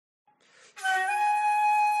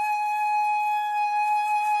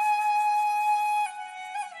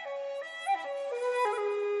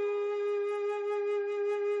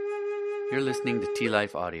You're listening to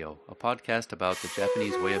TeaLife Audio, a podcast about the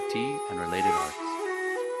Japanese way of tea and related arts.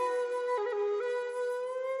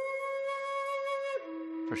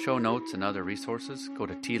 For show notes and other resources, go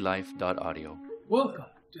to tealife.audio. Welcome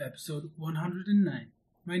to episode 109.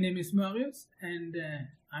 My name is Marius, and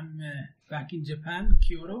I'm back in Japan,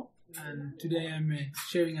 Kyoto, and today I'm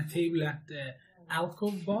sharing a table at the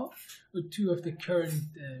alcove bar with two of the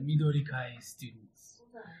current Midorikai students.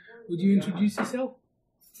 Would you introduce yourself?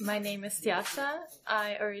 My name is Tjaša.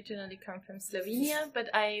 I originally come from Slovenia, but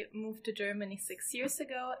I moved to Germany 6 years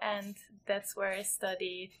ago, and that's where I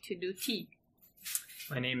studied to do tea.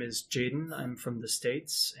 My name is Jaden. I'm from the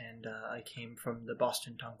States, and I came from the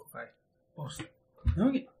Boston Tankokai. Awesome.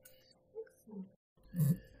 Okay.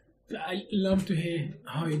 I love to hear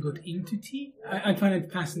how you got into tea. I find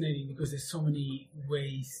it fascinating because there's so many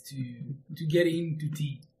ways to get into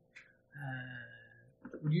tea.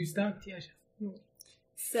 Would you start, Tjaša?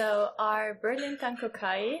 So our Berlin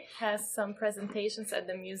Tankokai has some presentations at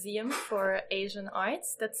the Museum for Asian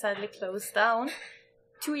Arts that sadly closed down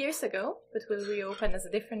 2 years ago, but will reopen as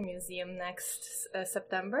a different museum next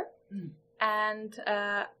September. And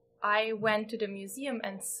I went to the museum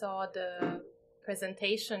and saw the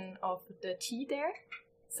presentation of the tea there.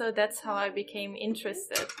 So that's how I became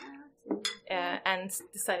interested and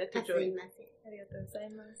decided to join.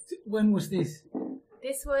 When was this?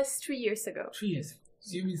 This was 3 years ago. 3 years ago.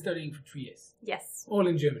 So you've been studying for 3 years? Yes. All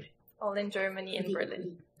in Germany? All in Germany, in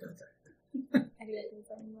Berlin.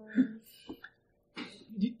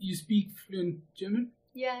 You speak fluent German?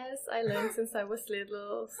 Yes, I learned since I was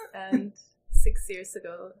little, and 6 years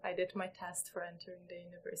ago I did my test for entering the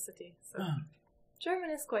university. So German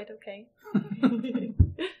is quite okay.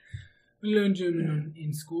 We learn German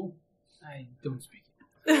in school. I don't speak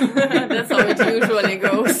it. That's how it usually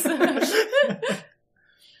goes.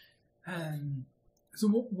 So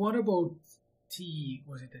what about tea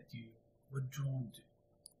was it that you were drawn to?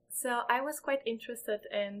 So I was quite interested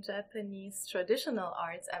in Japanese traditional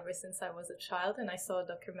arts ever since I was a child, and I saw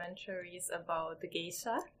documentaries about the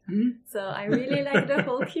geisha. So I really like the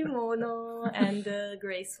whole kimono and the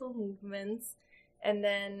graceful movements. And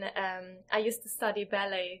then I used to study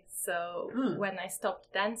ballet, so when I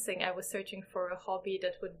stopped dancing, I was searching for a hobby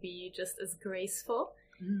that would be just as graceful.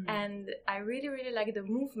 And I really, really like the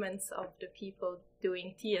movements of the people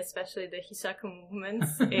doing tea, especially the hishaku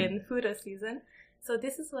movements in Furo season. So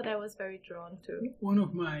this is what I was very drawn to. One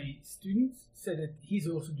of my students said that he's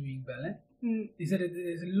also doing ballet. He said that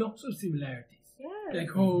there's lots of similarities. Yeah.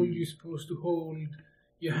 Like you're supposed to hold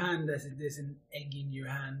your hand as if there's an egg in your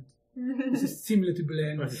hand. This is similar to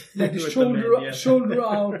ballet. Like the shoulder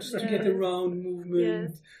out to get a round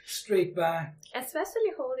movement, straight back.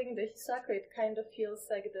 Especially holding the hishaku, it kind of feels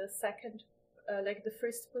like the second, like the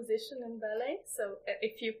first position in ballet. So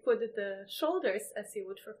if you put the shoulders as you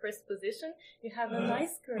would for first position, you have a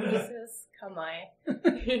nice gracious kamae.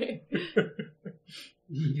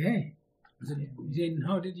 Okay. So then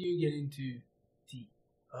how did you get into tea?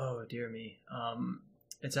 Oh, dear me.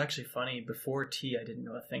 It's actually funny. Before tea, I didn't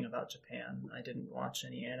know a thing about Japan. I didn't watch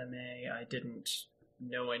any anime. I didn't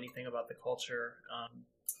know anything about the culture.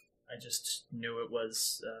 I just knew it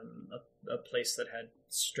was a place that had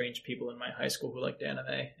strange people in my high school who liked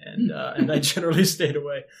anime, and I generally stayed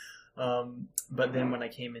away. But then when I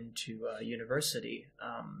came into university,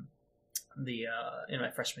 in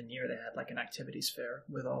my freshman year, they had like an activities fair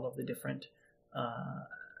with all of the different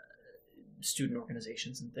student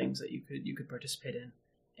organizations and things that you could participate in.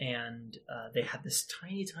 And they had this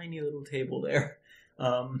tiny little table there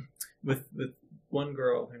with one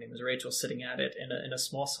girl, her name was Rachel, sitting at it in a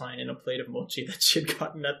small sign in a plate of mochi that she had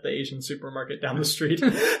gotten at the Asian supermarket down the street.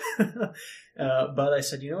 But I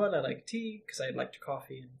said, you know what, I like tea because I liked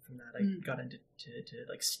coffee, and from that I got into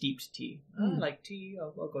like steeped tea. I like tea,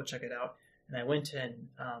 I'll go check it out. And I went in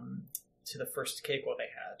to the first keiko they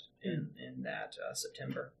had in that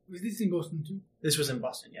September. Was this in Boston too? This was in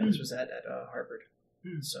Boston, yeah. This was at Harvard.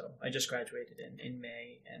 So I just graduated in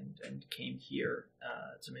May and came here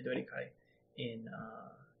to Midorikai in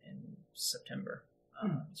September.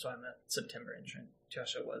 So I'm a September entrant.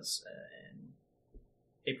 Tjaša was an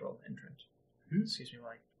April entrant. Excuse me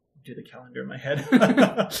while I do the calendar in my head.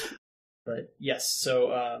 But yes,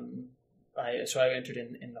 so I entered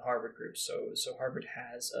in the Harvard group. So Harvard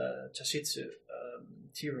has a Tashitsu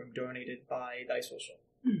tea room donated by Daisosho.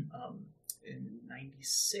 In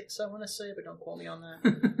 96, I want to say, but don't quote me on that.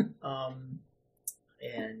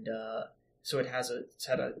 So it's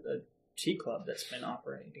had a tea club that's been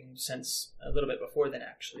operating since a little bit before then,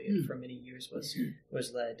 actually. And for many years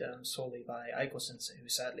was led solely by Aiko Sensei, who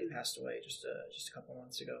sadly passed away just a couple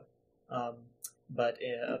months ago. but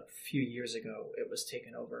a few years ago it was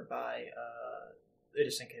taken over by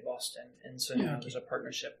Irisenke Boston, and so now there's a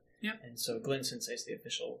partnership. Yeah. And so Glenn Sensei is the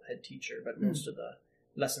official head teacher, but most of the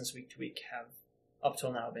lessons week to week have up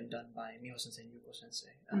till now been done by Miho Sensei and Yuko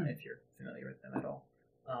Sensei, if you're familiar with them at all.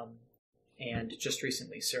 And just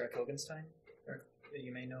recently, Sarah Kilgenstein,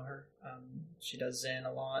 you may know her. She does Zen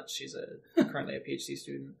a lot. She's currently a PhD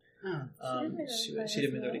student. She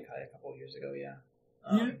did Midorikai a couple of years ago,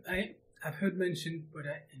 I've heard mentioned, but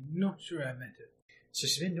I'm not sure I met her. So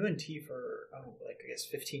she's been doing tea for, I guess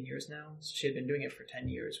 15 years now. So she had been doing it for 10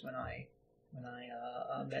 years when I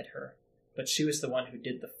met her. But she was the one who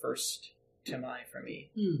did the first Temai for me.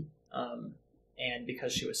 And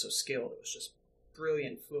because she was so skilled, it was just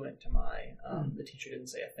brilliant, fluent Temai. The teacher didn't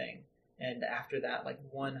say a thing. And after that, like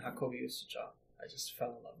one Hakobi Usucha, I just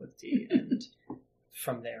fell in love with tea. And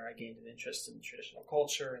from there, I gained an interest in traditional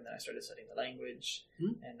culture, and then I started studying the language,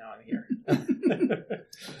 and now I'm here.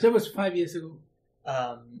 So that was 5 years ago?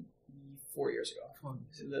 4 years ago. 4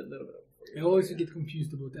 years. A little bit over 4 years. I always get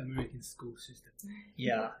confused about the American school system.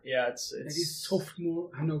 Yeah, it's... That is sophomore.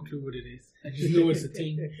 I have no clue what it is. I just know it's a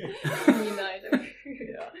thing. Me neither.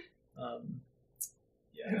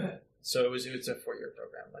 So it's a 4-year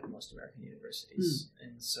program, like most American universities.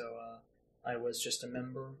 And so I was just a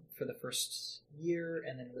member for the first year,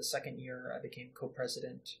 and then the second year I became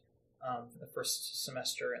co-president for the first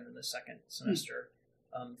semester, and then the second semester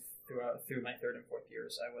through my third and fourth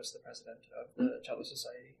years, I was the president of the Cello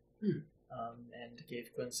Society. And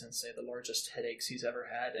gave Glenn Sensei the largest headaches he's ever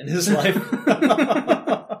had in his life.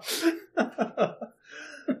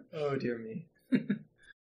 Oh, dear me.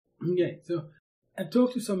 Okay, so I've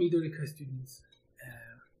talked to some Midorikai students.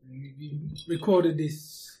 We recorded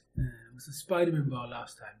this, it was a Spider-Man bar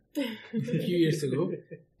last time, a few years ago,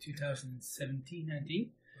 2017, I think.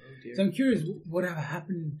 Oh, dear. So I'm curious, what have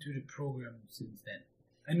happened to the program since then?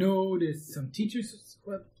 I know there's some teachers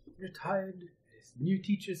who have retired, there's new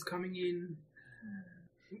teachers coming in.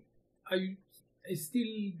 Are you still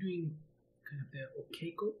doing kind of the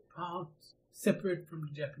Okeiko part, separate from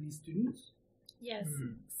the Japanese students? Yes.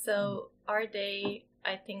 So our day,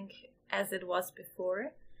 I think, as it was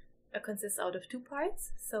before, consists out of 2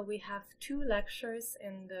 parts. So we have 2 lectures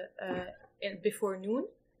in the before noon,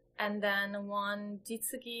 and then 1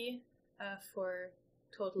 jitsugi for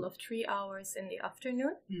a total of 3 hours in the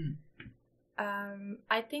afternoon.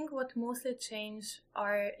 I think what mostly changed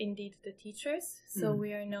are indeed the teachers. So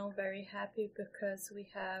we are now very happy because we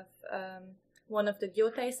have one of the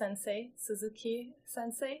Gyotai sensei, Suzuki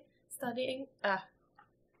sensei,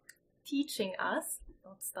 teaching us,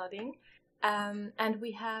 not studying. And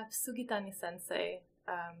we have Sugitani sensei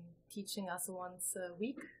teaching us once a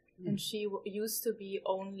week. And she used to be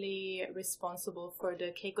only responsible for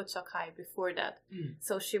the Keiko Chakai before that.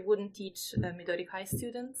 So she wouldn't teach Midorikai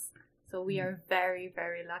students. So we are very,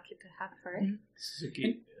 very lucky to have her.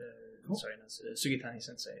 Sugitani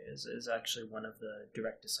sensei is actually one of the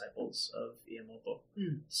direct disciples of Iamoto.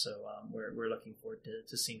 So we're looking forward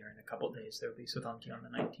to seeing her in a couple of days. There will be Sotanki on the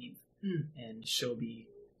 19th. And she'll be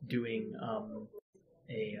doing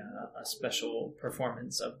a special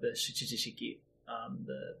performance of the Shichijishiki,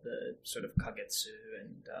 the sort of Kagetsu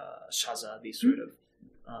and Shaza, these sort of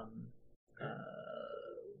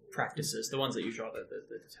practices, the ones that you draw the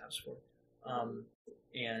tabs for.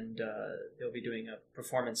 And they'll be doing a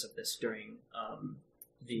performance of this during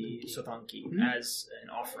the Sotanki as an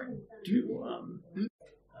offering to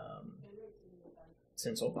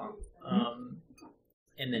Sensoban.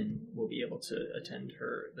 And then we'll be able to attend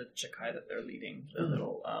the Chakai that they're leading, the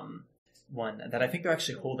little one that I think they're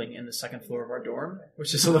actually holding in the second floor of our dorm,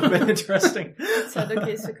 which is a little bit interesting.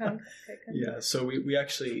 Yeah, so we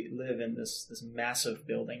actually live in this massive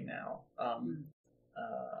building now,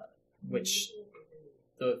 which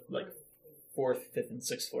the 4th, 5th, and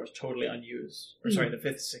 6th floor is totally unused. Or sorry, the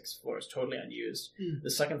 5th, 6th floor is totally unused.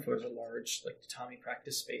 The second floor is a large tatami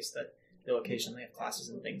practice space that they'll occasionally have classes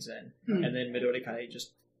and things in. And then Midorikai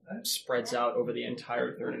just spreads out over the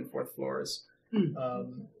entire 3rd and 4th floors.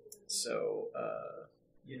 So,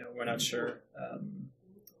 we're not sure,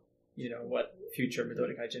 what future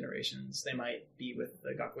Midorikai generations, they might be with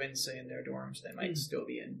the Gakuensei in their dorms. They might still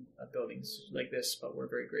be in buildings like this, but we're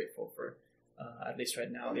very grateful for, at least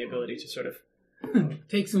right now, the ability to sort of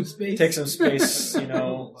take some space,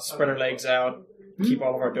 spread our legs out, keep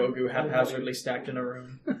all of our dogu haphazardly stacked in a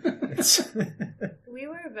room. We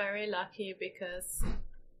were very lucky because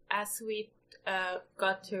as we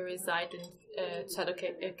got to reside in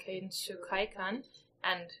Chadoken Shukaikan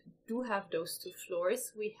and do have those 2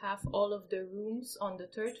 floors, we have all of the rooms on the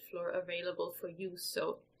 3rd floor available for use.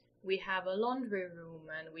 So we have a laundry room,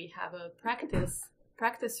 and we have a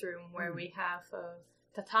practice room where we have a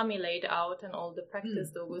tatami laid out and all the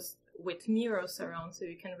practice dogos with mirrors around, so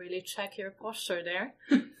you can really check your posture there.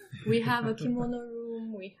 We have a kimono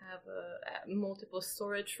room, we have multiple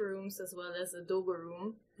storage rooms as well as a dogo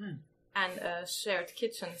room and a shared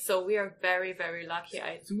kitchen. So we are very, very lucky.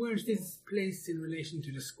 So where is this place in relation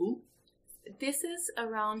to the school? This is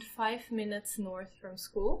around 5 minutes north from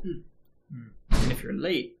school. And if you're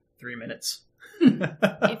late, 3 minutes.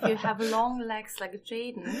 If you have long legs like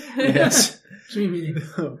Jaden. Yes. 3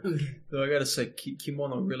 minutes. Okay. Though I gotta say,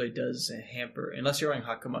 kimono really does hamper, unless you're wearing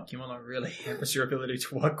hakama, kimono really hampers your ability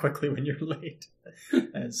to walk quickly when you're late.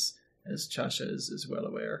 As Tjaša is well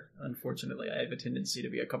aware. Unfortunately, I have a tendency to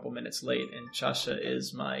be a couple minutes late, and Tjaša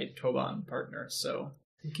is my Toban partner, so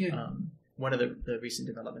one of the recent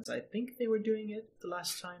developments, I think they were doing it the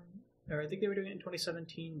last time, or I think they were doing it in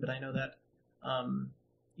 2017, but I know that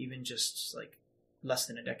even just like less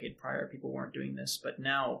than a decade prior, people weren't doing this. But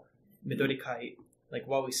now, Midorikai, like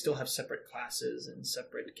while we still have separate classes and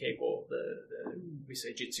separate keiko, we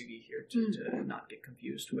say jitsugi here to not get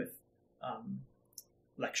confused with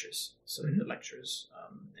lectures. So the lectures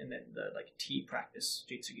and then the like tea practice,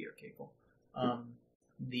 jitsugi or keiko.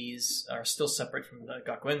 These are still separate from the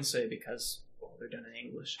gakuensei because they're done in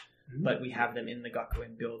English, but we have them in the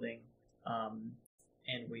gakuen building.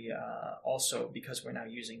 And we also, because we're now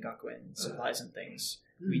using gakuen supplies and things,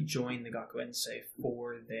 we join the gakuensei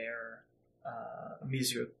for their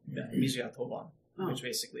mizuya toban, which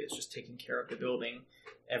basically is just taking care of the building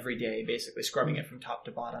every day, basically scrubbing it from top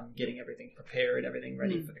to bottom, getting everything prepared, everything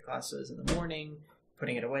ready for the classes in the morning,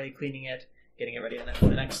 putting it away, cleaning it, getting it ready for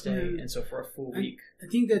the next day, and so for a full week. I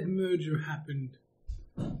think that merger happened,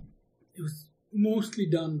 it was mostly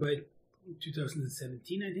done by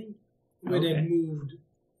 2017, I think. Where they moved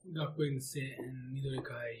Gakuensei and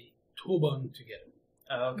Midorikai Toban together.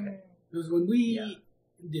 Oh, okay. Because when we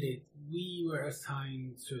did it, we were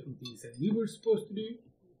assigned certain things that we were supposed to do,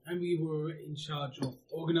 and we were in charge of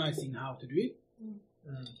organizing how to do it.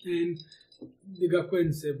 And the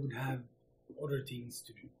Gakuensei would have other things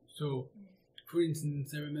to do. So, for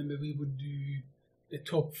instance, I remember we would do the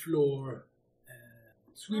top floor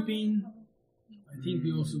sweeping. I think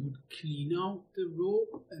we also would clean out the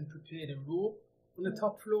rope and prepare the rope on the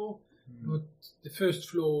top floor. But the first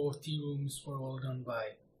floor tea rooms were all done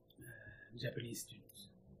by Japanese students.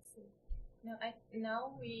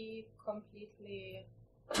 Now we completely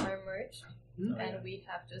are merged and we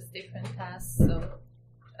have just different tasks. So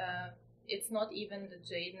it's not even that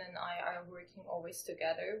Jaden and I are working always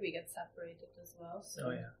together. We get separated as well.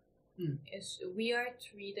 So we are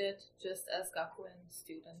treated just as Gakuen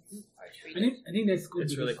students are treated. I think that's good.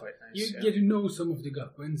 It's really quite nice. You get to know some of the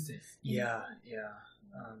Gakuenseis. Yeah.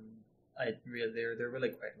 They're really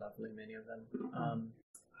quite lovely, many of them.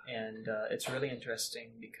 And it's really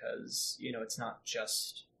interesting because, it's not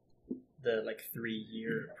just the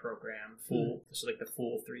 3-year program, so the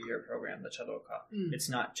full 3-year program, the Chadoka. It's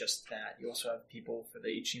not just that. You also have people for the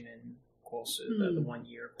Ichimen course, the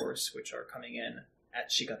 1-year course, which are coming in at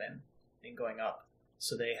Shikaden and going up.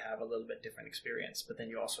 So they have a little bit different experience. But then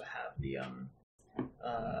you also have the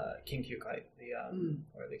Kinkyukai,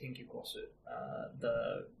 or the Kinkyu course,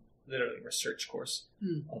 the literally research course,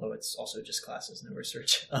 although it's also just classes, no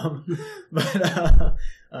research. But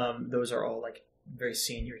those are all very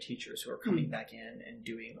senior teachers who are coming back in and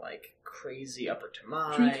doing crazy upper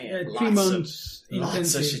tamai and 3 months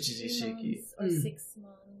lots of shichiji or 6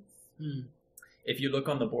 months. If you look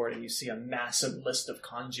on the board and you see a massive list of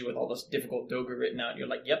kanji with all this difficult doga written out, you're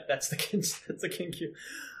like, "Yep, that's the Kinkyu."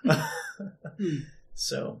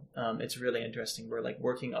 So it's really interesting. We're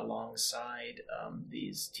working alongside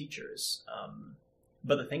these teachers,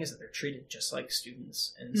 but the thing is that they're treated just like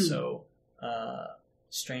students, and so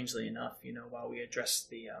strangely enough, while we address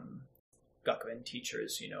the Gakuen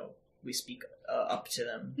teachers, we speak up to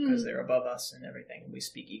them because they're above us and everything. We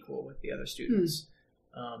speak equal with the other students.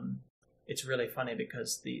 It's really funny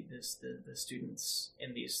because the students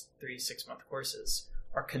in these 3 6-month courses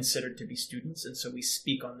are considered to be students, and so we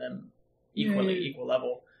speak on them equal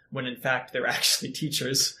level, when in fact they're actually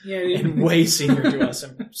teachers and way senior to us,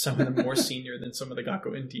 and some of them more senior than some of the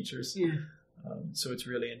Gakuen teachers. So it's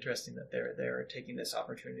really interesting that they're taking this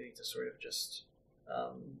opportunity to sort of just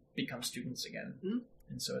become students again.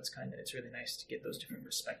 And so it's really nice to get those different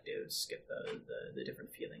perspectives, get the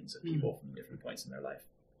different feelings of people from different points in their life.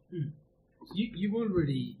 You've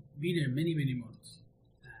already been here many months.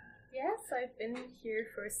 Yes, I've been here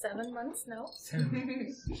for 7 months now. 7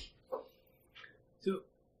 months. So,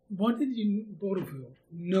 what did you both of you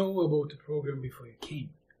know about the program before you came?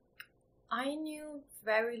 I knew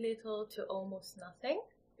very little to almost nothing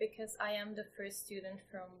because I am the first student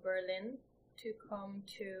from Berlin to come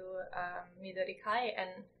to Midorikai,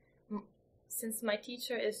 and since my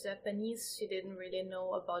teacher is Japanese, she didn't really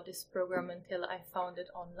know about this program until I found it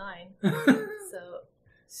online. So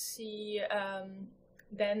she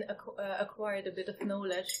then acquired a bit of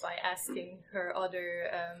knowledge by asking her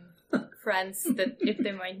other friends that if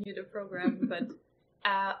they might knew the program, but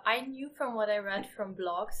I knew from what I read from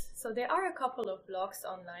blogs. So there are a couple of blogs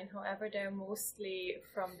online, however they're mostly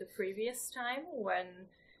from the previous time when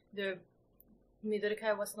the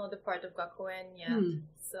Midorikai was not a part of Gakuen yet.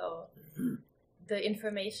 So the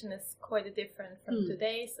information is quite different from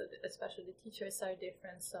today, so especially the teachers are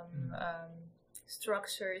different, some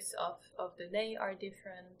structures of the day are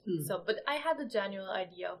different. So, but I had a general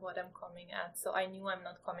idea of what I'm coming at, so I knew I'm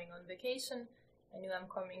not coming on vacation. I knew I'm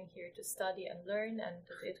coming here to study and learn, and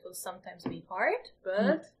that it will sometimes be hard,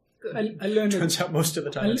 but good. I learned Turns out most of the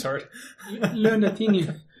time it's hard. I learned a thing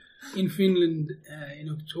in Finland in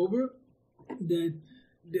October, that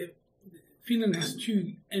Finland has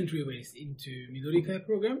two entryways into Midorikai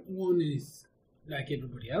program. One is like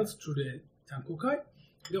everybody else through the Tankokai.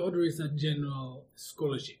 The other is a general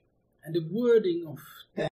scholarship. And the wording of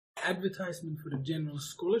the advertisement for the general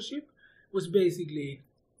scholarship was basically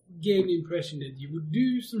gave the impression that you would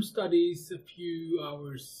do some studies a few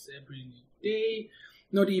hours every day,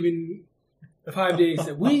 not even 5 days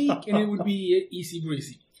a week, and it would be easy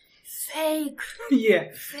breezy. Fake!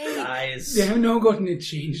 Yeah. Fake! Guys. They have now gotten it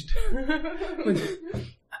changed. But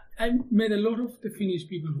I met a lot of the Finnish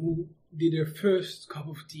people who did their first cup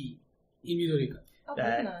of tea in Midorikai. Oh,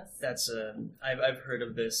 goodness. That's I've heard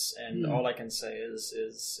of this, and all I can say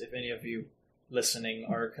is if any of you listening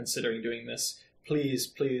are considering doing this,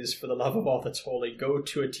 please, for the love of all that's holy, go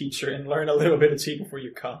to a teacher and learn a little bit of tea before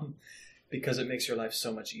you come, because it makes your life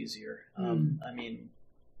so much easier. I mean,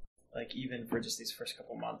 like even for just these first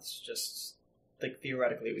couple months, just like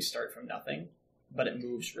theoretically we start from nothing, but it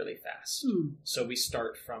moves really fast. So we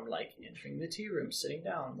start from like entering the tea room, sitting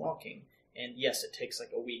down, walking, and yes, it takes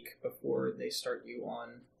like a week before they start you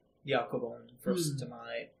on Yakobon, first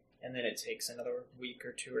Tamai, and then it takes another week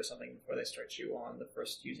or two or something before they start you on the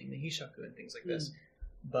first using the Hishaku and things like this.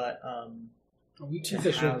 But a week is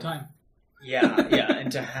a short time. Yeah, and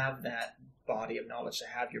to have that body of knowledge, to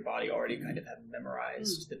have your body already kind of have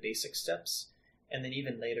memorized the basic steps, and then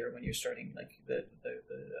even later when you're starting like the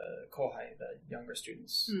kohai, the younger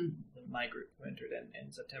students, my group who entered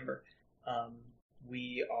in September,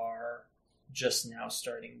 we are just now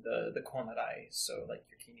starting the konarai, so like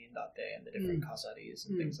your kinin date and the different kasaris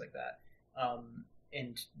and things like that.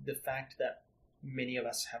 And the fact that many of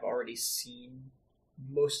us have already seen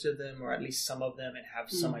most of them, or at least some of them, and have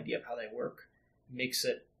some idea of how they work, makes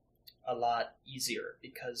it a lot easier,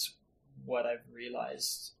 because what I've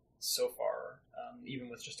realized so far, even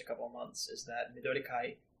with just a couple of months, is that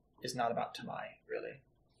Midorikai is not about Tamai, really.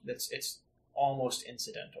 It's almost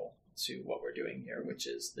incidental to what we're doing here, which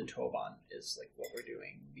is the Toban is like what we're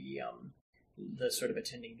doing. The sort of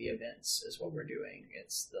attending the events is what we're doing.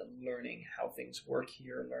 It's the learning how things work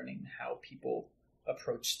here, learning how people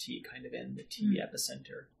approach tea kind of in the tea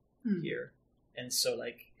epicenter here. And so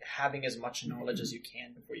like having as much knowledge as you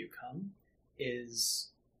can before you come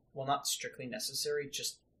is, well, not strictly necessary,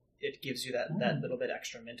 just it gives you that little bit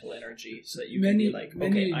extra mental energy so that you can be like,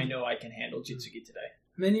 okay, I know I can handle Jitsugi today.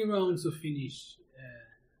 Many rounds of Finnish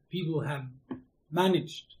people have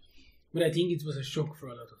managed, but I think it was a shock for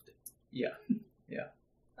a lot of them. Yeah.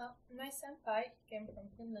 Well, my senpai came from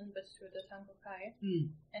Finland, but through the Tankokai,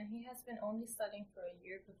 and he has been only studying for a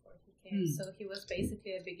year before he came, so he was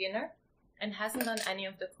basically a beginner and hasn't done any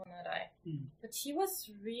of the konarai. But he was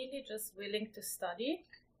really just willing to study.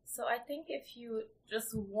 So I think if you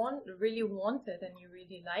just really want it and you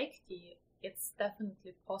really like tea, it's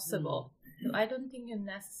definitely possible. So I don't think you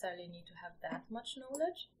necessarily need to have that much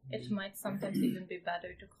knowledge. It might sometimes even be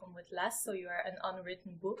better to come with less, so you are an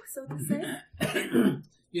unwritten book, so to say.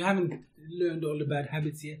 You haven't learned all the bad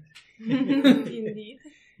habits yet. Indeed.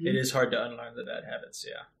 It is hard to unlearn the bad habits,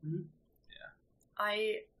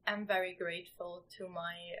 I am very grateful to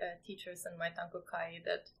my teachers and my Tankokai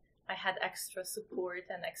that I had extra support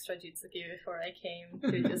and extra Jitsugi before I came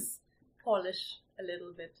to just polish a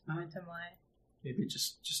little bit my Tamai. Maybe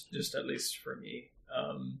just at least for me.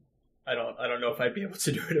 I don't know if I'd be able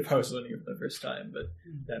to do it if I was learning it for the first time, but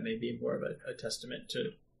that may be more of a testament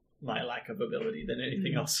to my lack of ability than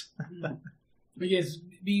anything else. I guess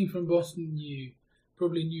being from Boston, you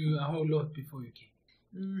probably knew a whole lot before you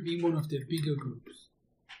came. Being one of the bigger groups.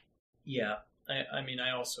 Yeah, I mean,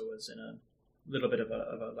 I also was in little bit of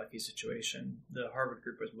a lucky situation. The Harvard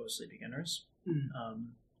group was mostly beginners,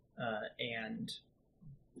 and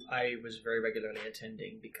I was very regularly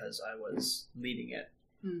attending because I was leading it,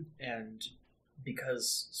 and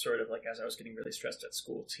because sort of like as I was getting really stressed at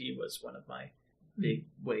school, tea was one of my big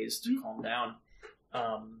ways to calm down.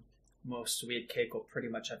 We had keiko pretty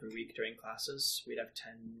much every week during classes. We'd have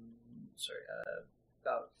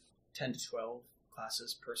about 10 to 12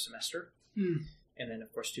 classes per semester. And then,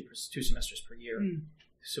 of course, two semesters per year.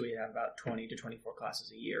 So we'd have about 20 to 24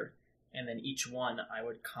 classes a year. And then each one, I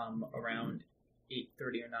would come around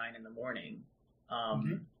 8:30 or 9 in the morning,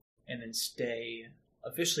 and then stay.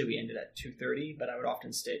 Officially, we ended at 2:30, but I would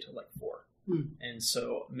often stay till like 4. And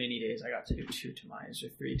so many days I got to do 2 tamais or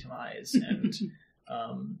 3 tamais. And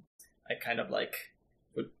I kind of like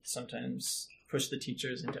would sometimes push the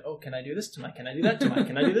teachers into, oh, can I do this tamai? Can I do that tamai?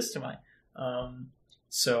 Can I do this tamai?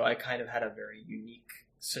 So I kind of had a very unique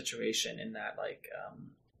situation in that, like,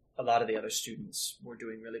 a lot of the other students were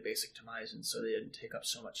doing really basic tamais, and so they didn't take up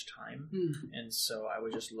so much time. And so I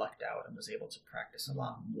was just lucked out and was able to practice a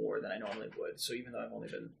lot more than I normally would. So even though I've only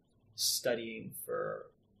been studying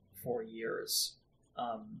for 4 years,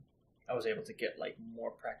 I was able to get like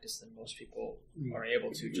more practice than most people are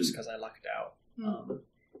able to, just because I lucked out.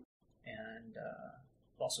 And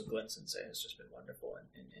also Glenn Sensei has just been wonderful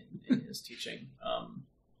in his teaching.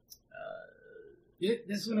 Yeah,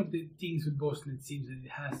 that's one of the things with Boston. It seems that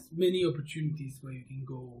it has many opportunities where you can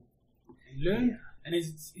go and learn, and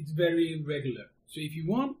it's very regular. So if you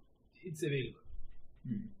want, it's available.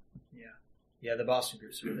 Yeah, the Boston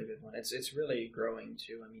group's a really good one. It's really growing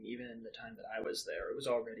too. I mean, even in the time that I was there, it was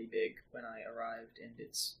already big when I arrived, and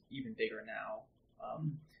it's even bigger now.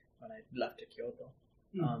 When I left to Kyoto,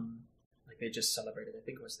 like they just celebrated. I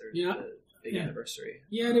think it was their big anniversary.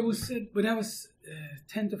 Yeah, there was when I was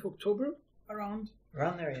 10th of October. Around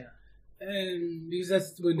there, yeah. Because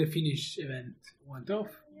that's when the Finnish event went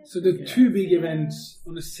off. So the 2 big events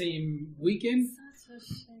on the same weekend. Such a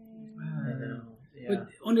shame. I know. Yeah. But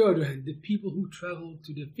on the other hand, the people who traveled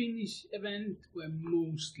to the Finnish event were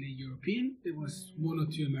mostly European. There was 1 or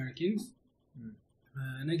 2 Americans.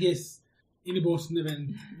 And I guess in the Boston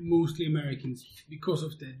event, mostly Americans because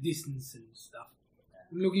of the distance and stuff.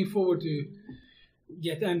 I'm looking forward to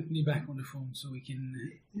get Anthony back on the phone so we can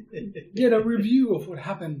get a review of what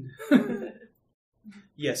happened.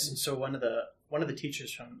 Yes, and so one of the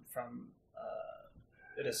teachers from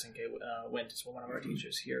Irasenke went as well. One of our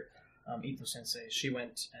teachers here, Ito Sensei, she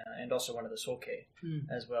went, and also one of the Soke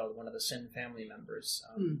as well. One of the Sen family members,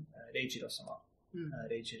 Reijiro-sama.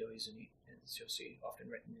 Reijiro Izumi, as you'll see, often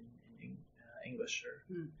written in English.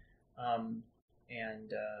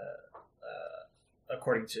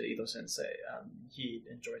 According to Ito Sensei, he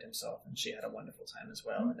enjoyed himself, and she had a wonderful time as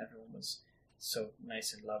well, and everyone was so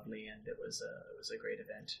nice and lovely, and it was a great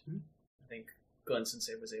event. I think Glenn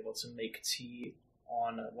Sensei was able to make tea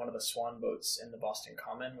on one of the swan boats in the Boston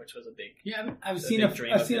Common, which was a big I've seen a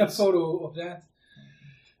photo of that,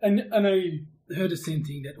 and I heard the same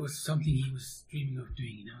thing. That was something he was dreaming of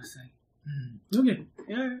doing, and I was like, okay,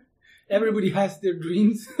 yeah, everybody has their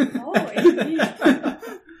dreams. Oh, indeed.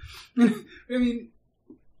 I mean,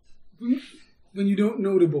 when you don't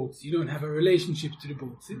know the boats, you don't have a relationship to the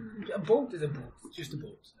boats. A boat is a boat, it's just a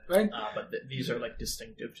boat, right? But these are like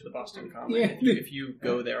distinctive to the Boston Common. Yeah. If you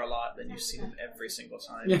go there a lot, then you see them every single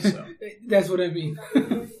time. Yeah, So. That's what I mean.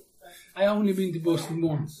 I only been to Boston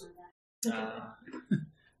once.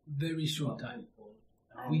 Very short time.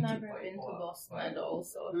 I've never been to Boston at all,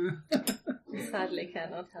 so sadly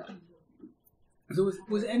cannot help. So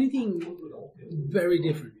was anything very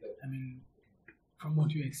different? I mean, from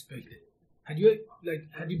what you expected? Had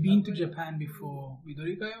you been to Japan before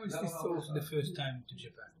Midorikai, or is this also the first time to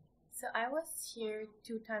Japan? So I was here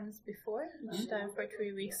 2 times before, each time for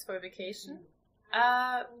 3 weeks for vacation.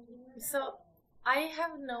 So I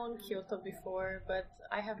have known Kyoto before, but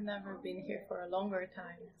I have never been here for a longer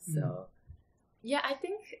time. So yeah, I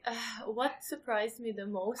think what surprised me the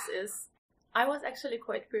most is I was actually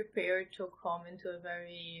quite prepared to come into a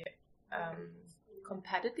very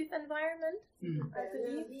competitive environment, I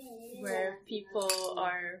believe, where people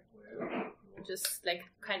are just like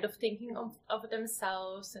kind of thinking of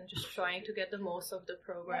themselves and just trying to get the most of the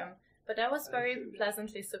program. But I was very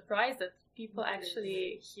pleasantly surprised that people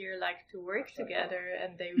actually here like to work together,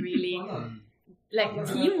 and they really like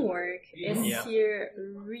teamwork is here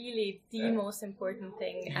really the most important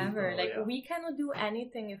thing ever. Like we cannot do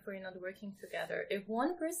anything if we're not working together. If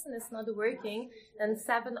one person is not working, then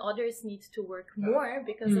 7 others need to work more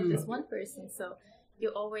because of this one person. So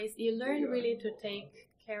you learn really to take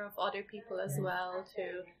care of other people as well.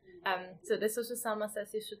 So this Oshusama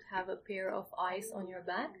says you should have a pair of eyes on your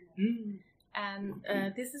back. And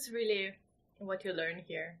this is really what you learn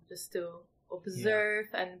here, just to observe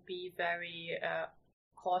and be very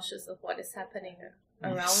cautious of what is happening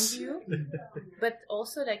around you. But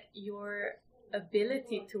also, like, your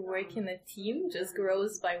ability to work in a team just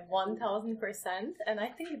grows by 1000%. And I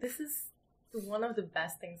think this is one of the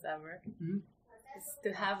best things ever. Is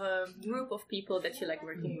to have a group of people that you like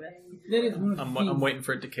working with. That is one of the I'm waiting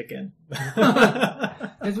for it to kick in.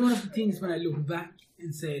 That's one of the things when I look back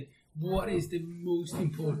and said, what is the most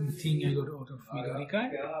important thing I got out of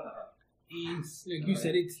Midorikai? It's, like you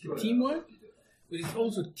said, it's the teamwork, but it's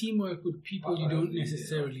also teamwork with people you don't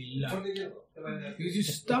necessarily like. Because you're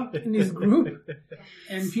stuck in this group,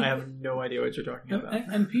 and people, I have no idea what you're talking about.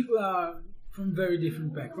 And people are from very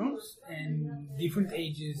different backgrounds and different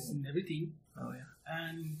ages and everything. Oh, yeah.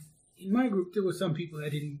 And in my group, there were some people I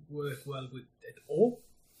didn't work well with at all.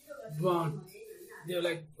 But they're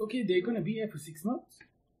like, okay, they're going to be here for 6 months.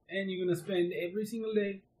 And you're going to spend every single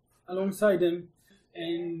day alongside them.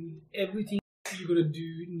 And everything you're going to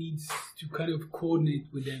do needs to kind of coordinate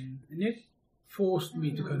with them. And it forced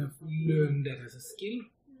me to kind of learn that as a skill.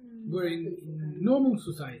 Where in normal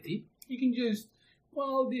society, you can just,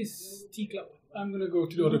 well, this tea club, I'm going to go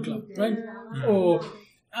to the other club, right? Or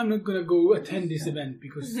I'm not going to go attend this event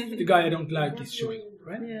because the guy I don't like is showing,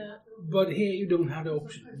 right? Yeah. But here you don't have the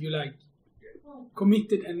option. You're like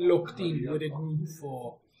committed and locked in with a group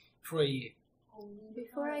for a year.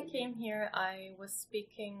 Before I came here, I was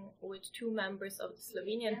speaking with 2 members of the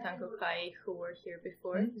Slovenian Tangokai who were here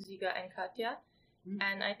before, Ziga and Katja.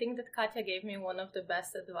 And I think that Katja gave me one of the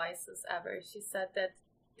best advices ever. She said that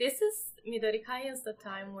Midorikai is the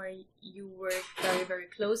time where you work very, very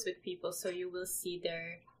close with people, so you will see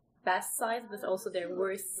their best sides, but also their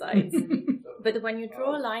worst sides. But when you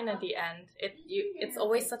draw a line at the end, it's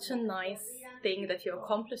always such a nice thing that you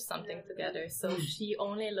accomplish something together. So she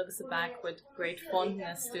only looks back with great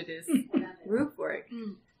fondness to this group work,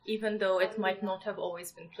 even though it might not have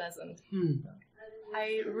always been pleasant.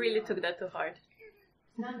 I really took that to heart.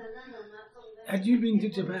 Had you been to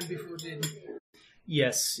Japan before then?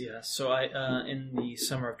 Yes. So I, in the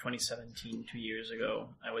summer of 2017, 2 years ago,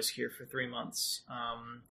 I was here for 3 months.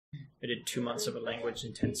 I did 2 months of a language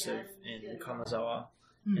intensive in Kanazawa,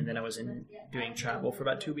 and then I was doing travel for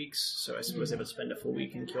about 2 weeks, so I was able to spend a full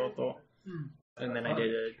week in Kyoto. And then I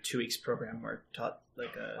did a 2 weeks program where I taught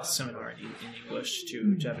like a seminar in English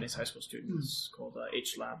to Japanese high school students called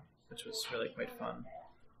H-Lab, which was really quite fun.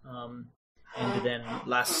 And then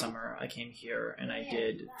last summer I came here and I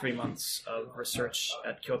did 3 months of research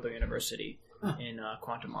at Kyoto University in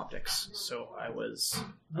quantum optics. So I was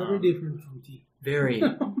very different from T. Very,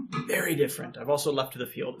 very different. I've also left the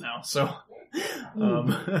field now, so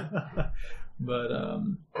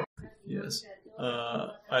yes.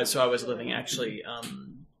 So I was living actually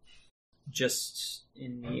just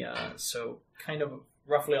in the so kind of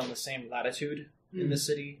roughly on the same latitude in the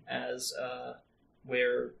city as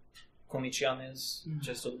where Komichian is,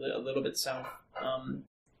 just a little bit south,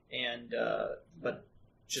 but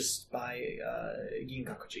just by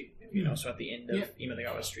Ginkakuji, you know, so at the end of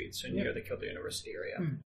Imedagawa Street, so near the Kyoto University area.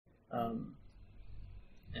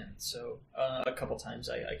 And so a couple times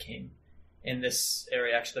I came in this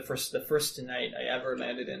area. Actually, the first night I ever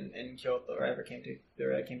landed in Kyoto, or I came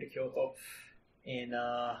to Kyoto in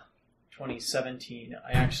 2017.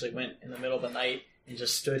 I actually went in the middle of the night and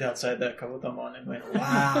just stood outside the Kabutamon and went,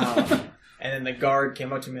 wow. And then the guard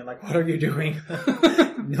came up to me and like, what are you doing?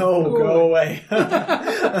 No, go away.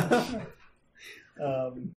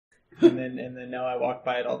 And then now I walk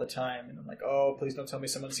by it all the time and I'm like, oh, please don't tell me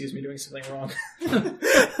someone sees me doing something wrong.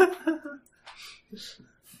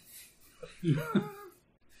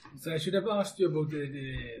 So I should have asked you about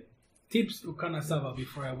the tips for Kanazawa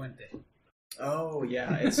before I went there. Oh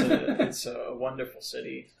yeah, it's a wonderful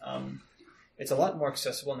city. It's a lot more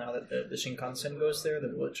accessible now that the Shinkansen goes there, the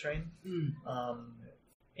bullet train.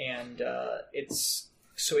 And it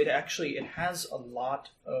has a lot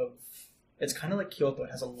of. It's kind of like Kyoto. It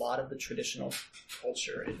has a lot of the traditional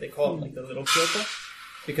culture. They call it like the Little Kyoto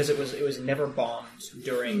because it was never bombed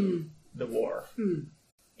during the war.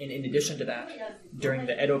 And in addition to that, during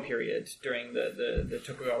the Edo period, during the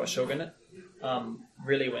Tokugawa shogunate,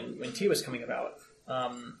 really when tea was coming about,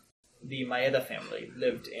 the Maeda family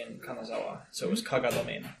lived in Kanazawa, so it was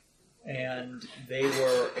Kagadomain, and they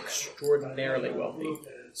were extraordinarily wealthy.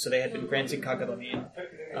 So they had been granted Kagadomain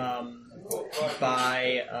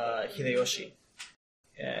by Hideyoshi.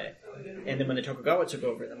 And then when the Tokugawa took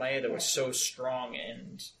over, the Maeda were so strong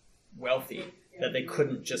and wealthy that they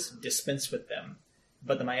couldn't just dispense with them.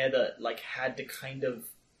 but the Maeda like had to kind of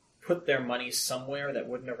put their money somewhere that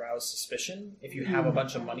wouldn't arouse suspicion. If you have a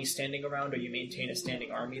bunch of money standing around, or you maintain a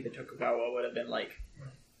standing army, the Tokugawa would have been like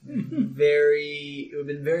it would have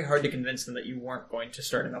been very hard to convince them that you weren't going to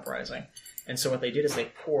start an uprising. And so what they did is they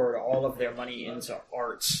poured all of their money into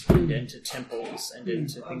arts and into temples and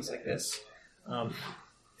into things like this.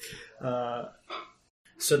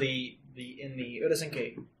 So the in the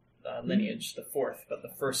Urasenke lineage, the fourth, but the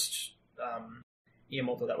first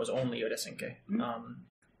Iemoto that was only Urasenke,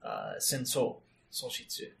 Senso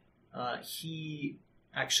Soshitsu, he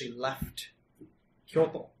actually left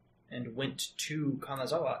Kyoto and went to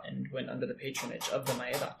Kanazawa and went under the patronage of the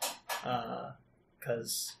Maeda,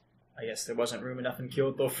 because I guess there wasn't room enough in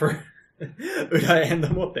Kyoto for Uraya and the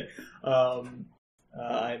Motte.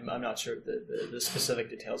 I'm not sure the specific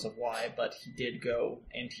details of why, but he did go,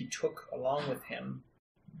 and he took along with him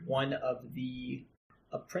one of the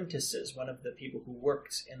apprentices, one of the people who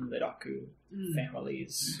worked in the Raku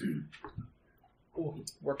family's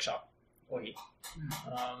workshop, Ohi.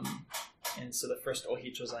 And so the first Ohi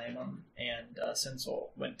Chozaemon and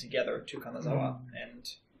Senso went together to Kanazawa,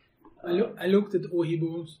 and I looked at Ohi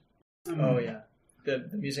bones. Oh yeah, the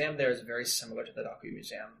museum there is very similar to the Raku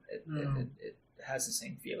Museum. It has the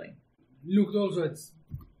same feeling. Looked also at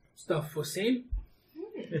stuff for sale,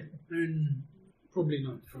 and probably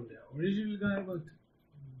not from the original guy, but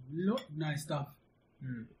lot nice stuff.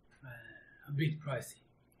 A bit pricey.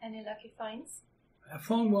 Any lucky finds? I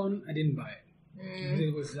found one. I didn't buy it.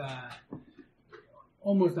 It was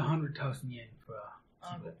almost 100,000 yen for.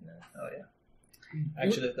 Oh goodness. Oh yeah.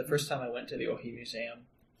 Actually, the first time I went to the Ohi Museum,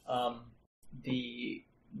 not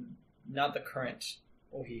the current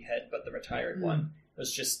Ohi head, but the retired one,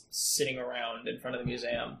 was just sitting around in front of the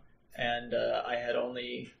museum, and I had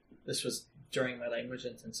this was during my language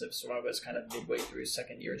intensive, so I was kind of midway through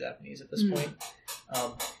second year Japanese at this point.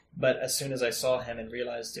 But as soon as I saw him and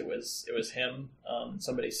realized it was him,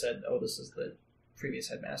 somebody said, "Oh, this is the previous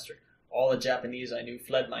headmaster." All the Japanese I knew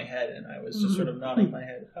fled my head, and I was just sort of nodding my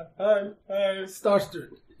head. Hi,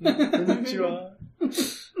 Starstruck. Konnichiwa.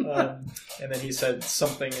 And then he said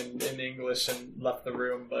something in English and left the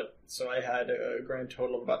room, but so I had a grand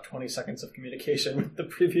total of about 20 seconds of communication with the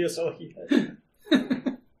previous Ohi head.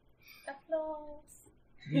 Applause.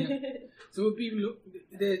 Yeah. So people look,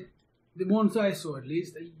 the ones I saw at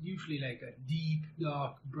least are usually like a deep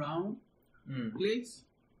dark brown glaze.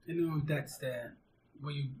 I know that's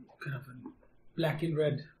where you kind of black and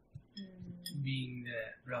red being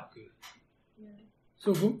the Raku. Yeah.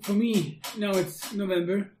 So for me, now it's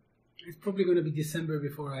November. It's probably going to be December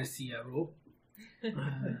before I see a row.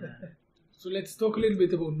 So let's talk a little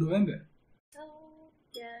bit about November. Oh,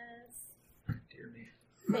 yes. Dear me.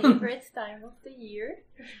 Favorite time of the year.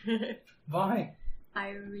 Why? I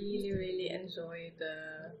really, really enjoy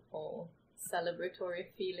the whole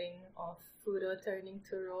celebratory feeling of Furo turning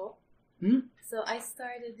to Ro. So I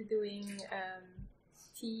started doing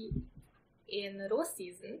tea in Ro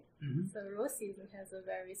season. So Ro season has a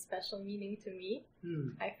very special meaning to me.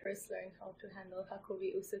 I first learned how to handle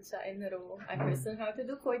Hakobi Usucha in Ro. I first learned how to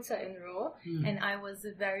do Koicha in Ro. And I was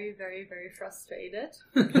very, very, very frustrated.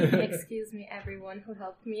 Excuse me, everyone who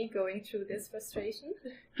helped me going through this frustration.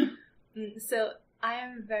 So I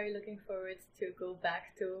am very looking forward to go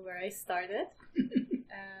back to where I started.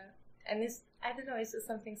 And I don't know, it's just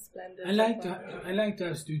something splendid. I like to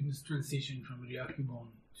have students transition from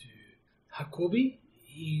Ryakubon to Hakobi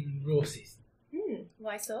in Ro season.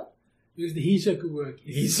 Why so? Because the Hishaku work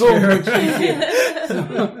is so much easier.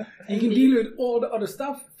 So you can deal with all the other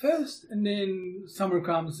stuff first, and then summer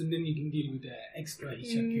comes, and then you can deal with the extra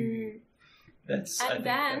Hishaku. And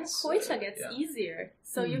then Koicha gets easier.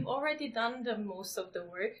 So you've already done the most of the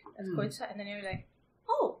work at Koicha, and then you're like,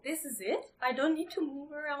 oh, this is it? I don't need to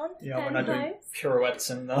move around 10 we're not doing times? pirouettes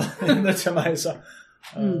in the Tamaisa.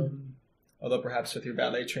 Although perhaps with your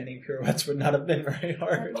ballet training, pirouettes would not have been very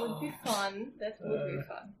hard. That would be fun. That would be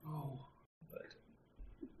fun. Oh, but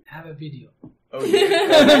have a video. Oh,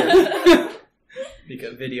 yeah.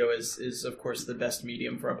 Because video is of course the best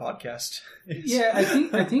medium for a podcast. Yeah,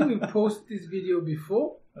 I think we posted this video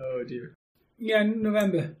before. Oh dear. Yeah,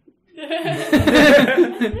 November.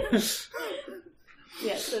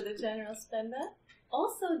 Yeah, so the general splendor.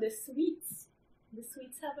 Also the sweets. The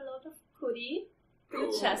sweets have a lot of kuri,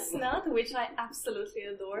 the chestnut, which I absolutely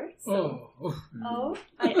adore. So,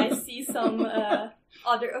 I see some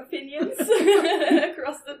other opinions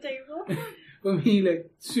across the table. For me, like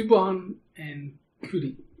Suban and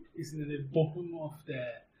kuri is in the bottom of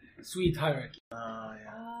the sweet hierarchy.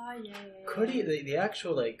 Yeah. Kuri, the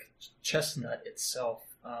actual like chestnut itself,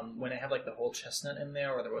 when I have like the whole chestnut in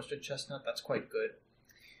there or the roasted chestnut, that's quite good.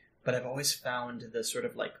 but I've always found the sort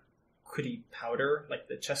of like kuri powder, like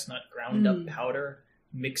the chestnut ground up powder,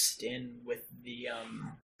 mixed in with the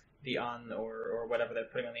on or whatever they're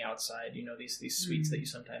putting on the outside. You know, these sweets that you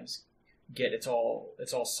sometimes get. It's all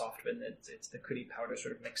soft, but it's the kuri powder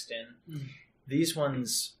sort of mixed in. These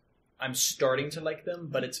ones, I'm starting to like them,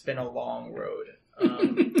 but it's been a long road.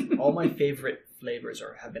 All my favorite flavors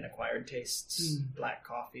have been acquired tastes. Black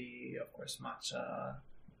coffee, of course, matcha,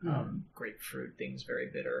 grapefruit, things very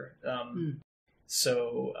bitter.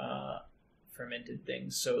 So fermented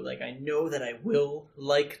things. So like I know that I will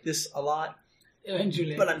like this a lot.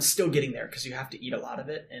 Eventually. But I'm still getting there because you have to eat a lot of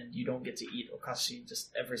it, and you don't get to eat okashi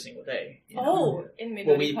just every single day. You know? In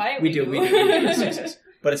Midorikai we do. Yes.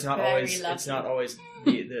 But it's not always. Lucky. It's not always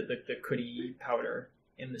the kuri powder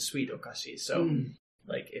in the sweet okashi. So,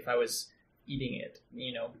 like if I was eating it,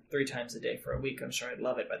 3 times a day for a week, I'm sure I'd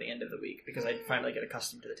love it by the end of the week because I'd finally get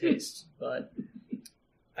accustomed to the taste. But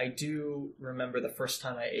I do remember the first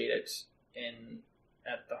time I ate it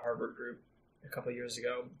at the Harvard group a couple of years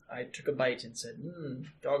ago. I took a bite and said,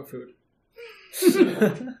 dog food.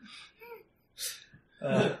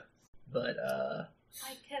 But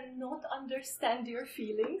I cannot understand your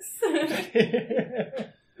feelings.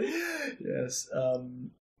 Yes.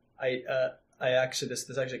 I actually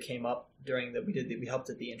this actually came up during we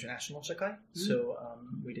helped at the International Shakai. So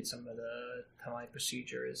we did some of the tamai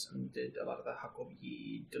procedures and did a lot of the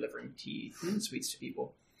hakobi, delivering tea and sweets to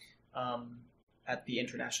people at the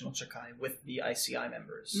International Shakai with the ICI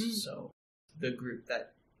members. So the group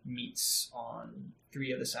that meets on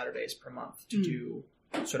 3 of the Saturdays per month to do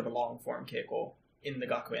sort of a long form keiko in the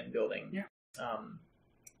Gakuen building.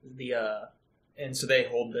 And so they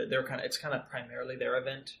hold it's kind of primarily their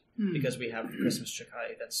event because we have the Christmas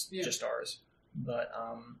Shakai that's just ours. But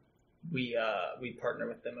we partner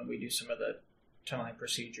with them and we do some of the tamai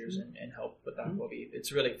procedures and help with the hakobi.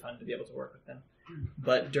 It's really fun to be able to work with them.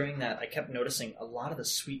 But during that, I kept noticing a lot of the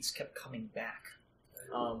sweets kept coming back.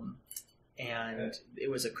 And it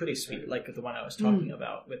was a kuri sweet, like the one I was talking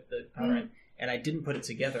about with the powder. And I didn't put it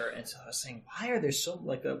together. And so I was saying, why are there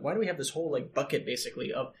why do we have this whole like bucket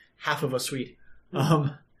basically of half of a sweet?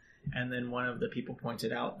 And then one of the people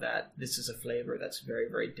pointed out that this is a flavor that's very,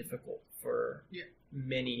 very difficult for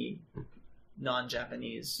many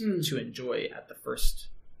non-Japanese to enjoy at the first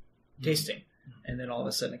tasting. And then all of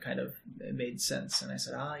a sudden it made sense. And I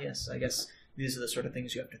said, yes, I guess these are the sort of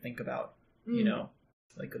things you have to think about,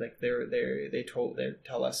 like they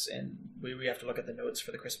tell us, and we have to look at the notes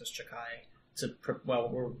for the Christmas Shakai.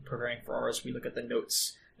 We're preparing for ours, we look at the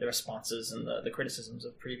notes, the responses, and the criticisms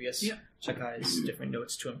of previous Shakais, different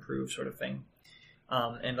notes to improve sort of thing.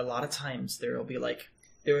 And a lot of times there'll be like,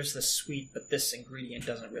 there's the sweet, but this ingredient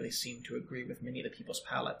doesn't really seem to agree with many of the people's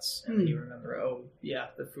palates. And then you remember,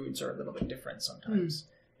 the foods are a little bit different sometimes.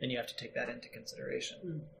 And you have to take that into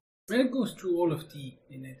consideration. When it goes through all of tea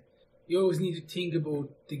in it, you always need to think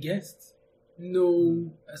about the guests.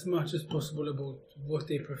 Know as much as possible about what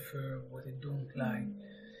they prefer, what they don't like.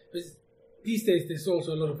 But these days there's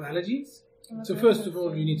also a lot of allergies. So first of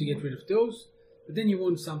all, you need to get rid of those. But then you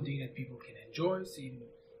want something that people can enjoy. So you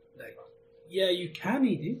can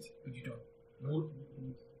eat it, but you don't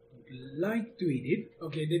like to eat it.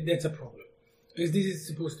 Okay, that's a problem. Because this is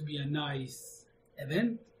supposed to be a nice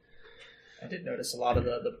event. I did notice a lot of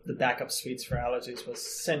the backup sweets for allergies was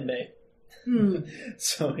senbei.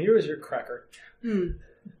 So here is your cracker.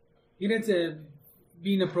 That's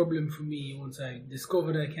been a problem for me once I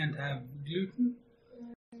discovered I can't have gluten.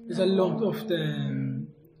 There's a lot of the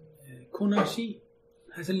konashi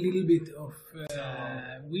has a little bit of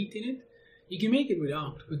wheat in it. You can make it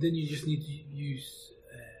without, but then you just need to use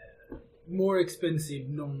more expensive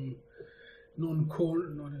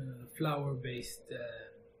non-corn, non-flour based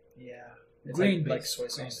grain-based like soy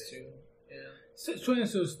sauce too. Yeah. Soy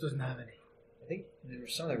sauce doesn't have any. I think there were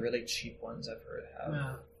some of the really cheap ones I've heard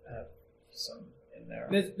have some in there.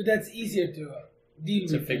 But that's easier to deal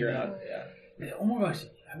with. To figure out, Omogashi.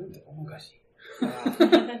 I want the omogashi.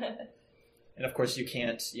 And of course you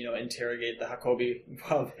can't, interrogate the hakobi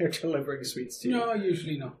while they're delivering sweets to you. No,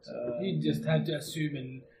 usually not. You just have to assume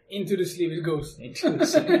and into the sleeve it goes. Into the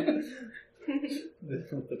sleeve.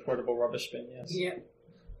 the portable rubbish bin, yes. Yeah.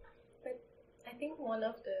 But I think one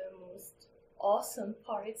of the most awesome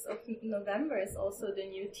parts of November is also the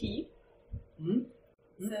new tea.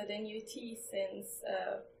 So the new tea, since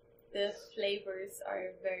the flavors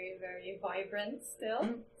are very, very vibrant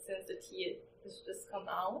still, since the tea has just come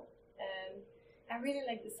out. And I really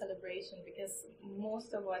like the celebration because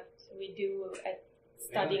most of what we do at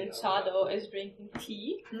studying Chado is drinking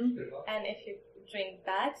tea. And if you drink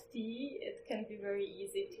bad tea, it can be very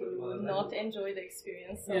easy to not enjoy the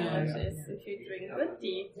experience so much as if you drink good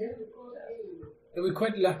tea. We're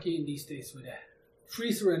quite lucky in these days with a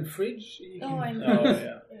freezer and fridge. I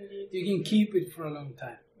know. Indeed. You can keep it for a long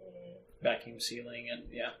time. Vacuum sealing and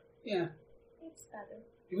Yeah. It's better.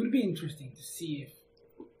 It would be interesting to see if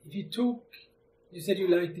you took, you said you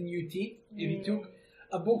liked the new tea, if you took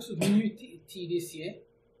a box of new tea this year,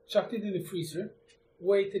 chucked it in the freezer,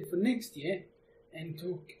 waited for next year, and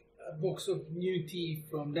took a box of new tea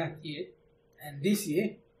from that year and this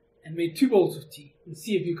year, and made 2 bowls of tea, and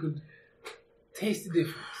see if you could taste the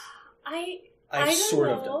difference. I've sort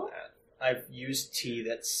of done that. I've used tea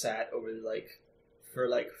that sat over for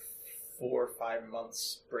 4 or 5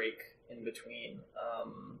 months break in between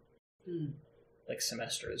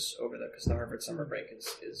semesters over there, because the Harvard summer break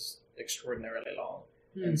is extraordinarily long.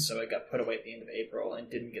 And so it got put away at the end of April and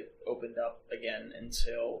didn't get opened up again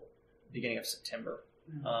until the beginning of September.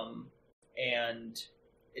 And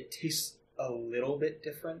it tastes a little bit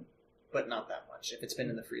different, but not that much if it's been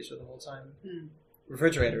in the freezer the whole time.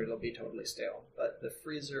 Refrigerator, it'll be totally stale, but the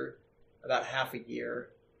freezer, about half a year,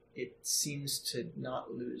 it seems to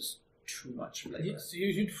not lose too much flavor. Yeah, so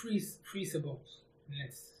you should freeze a box.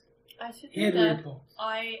 I should do that.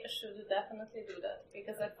 I should definitely do that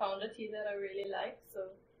because I found a tea that I really like, so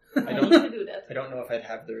I need to do that. I don't know if I'd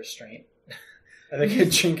have the restraint. I think I'd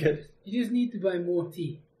drink it. You just need to buy more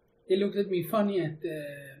tea. They looked at me funny at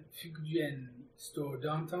the Fukugen store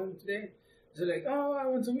downtown today. So like, oh, I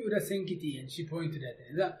want some Urasenki tea, and she pointed at it.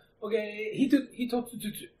 And like, okay, he took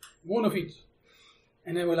 1 of each.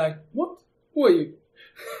 And they were like, what? Who are you?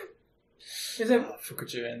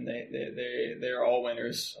 Fukugen, they're all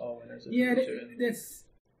winners. All winners of Fukugen. That's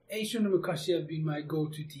Asian Mukashi have been my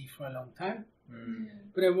go-to tea for a long time.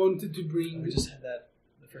 But I wanted to bring... We just had that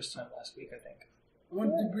the first time last week, I think. I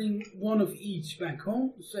wanted to bring 1 of each back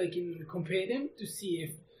home so I can compare them to see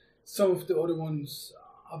if some of the other ones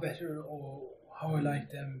are better or how I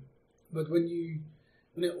like them. But when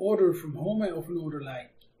I order from home, I often order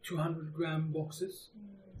 200-gram boxes.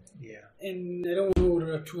 Yeah. And I don't want to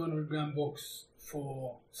order a 200-gram box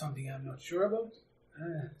for something I'm not sure about.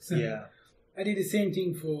 I did the same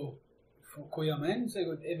thing for Koyamen, so I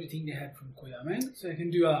got everything they had from Koyamen, so I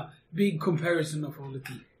can do a big comparison of all the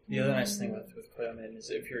tea. The other nice thing with Koyamen is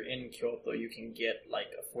if you're in Kyoto, you can get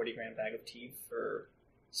a 40-gram bag of tea for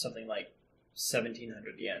something like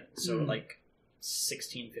 1,700 yen, so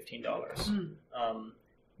 $16, $15.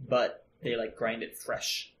 But they grind it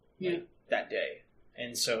fresh that day,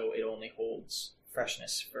 and so it only holds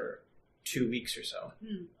freshness for 2 weeks or so.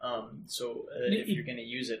 So if you're going to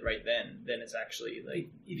use it right then it's actually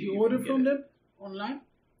if you order from them online,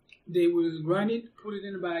 they will grind it, put it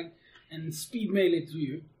in a bag, and speed mail it to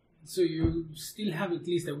you. So you still have at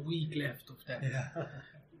least a week left of that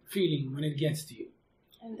feeling when it gets to you.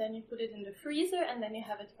 And then you put it in the freezer, and then you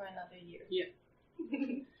have it for another year. Yeah.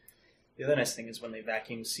 The other nice thing is when they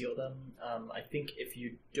vacuum seal them. I think if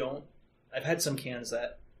you don't, I've had some cans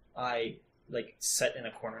that I set in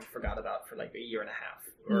a corner and forgot about for a year and a half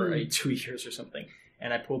or 2 years or something.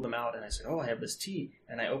 And I pulled them out and I said, oh, I have this tea.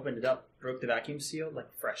 And I opened it up, broke the vacuum seal,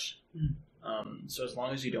 fresh. So as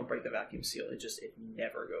long as you don't break the vacuum seal, it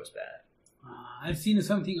never goes bad. I've seen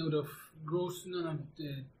something out of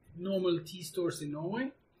the normal tea stores in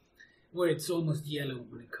Norway where it's almost yellow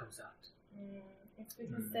when it comes out. It's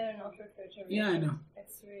because they're not refrigerated. Yeah, I know.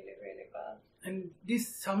 It's really, really bad. And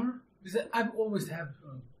this summer, because I've always had,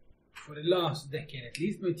 for the last decade at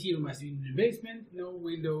least, my tea room has been in the basement, no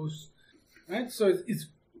windows, right? So it's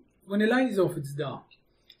when the light is off, it's dark.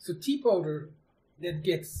 So tea powder that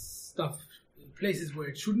gets stuff in places where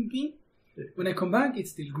it shouldn't be, when I come back,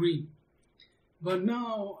 it's still green. But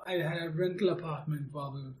now I had a rental apartment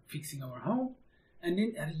while we were fixing our home, and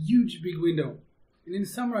then had a huge big window. And in the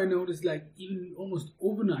summer, I noticed even almost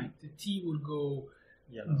overnight, the tea would go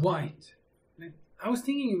white. I was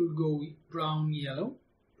thinking it would go brown, yellow.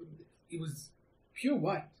 But it was pure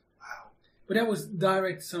white. Wow. But that was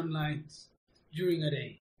direct sunlight during a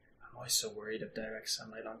day. I'm always so worried of direct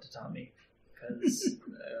sunlight on tatami because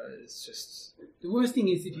it's just... The worst thing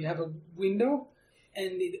is if you have a window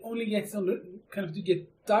and it only gets on to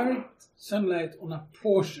get direct sunlight on a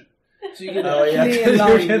portion. So you get a clear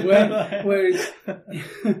line where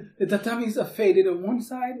the tatamis are faded on one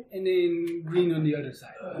side and then green on the other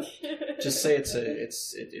side. Just say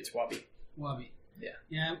it's wabi. Wabi. Yeah.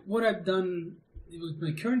 Yeah. What I've done with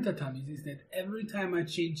my current tatamis is that every time I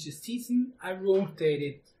change the season, I rotate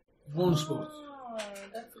it one spot. Oh,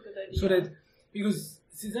 that's a good idea. So that, because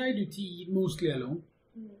since I do tea mostly alone,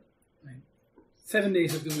 7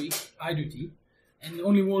 days of the week I do tea, and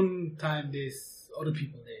only one time there's other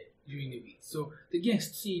people there during the week. So the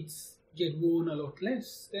guest seats get worn a lot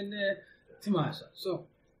less than Tjaša. So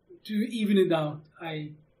to even it out,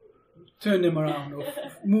 I turn them around or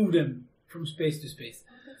move them from space to space.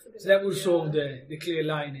 So that will solve the clear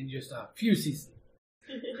line in just a few seasons.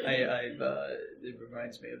 It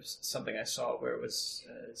reminds me of something I saw where it was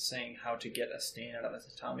saying how to get a stain out of a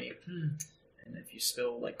tatami. And if you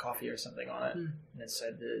spill like coffee or something on it, and it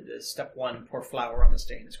said the step 1, pour flour on the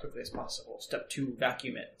stain as quickly as possible. Step 2,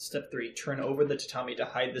 vacuum it. Step 3, turn over the tatami to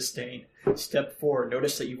hide the stain. Step 4,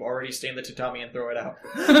 notice that you've already stained the tatami and throw it out.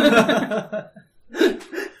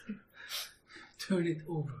 Turn it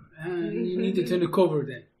over. And you need to turn the cover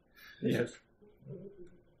then. Yes.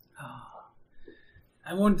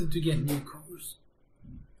 I wanted to get new covers.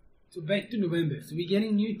 So back to November. So we're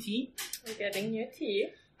getting new tea. We're getting new tea.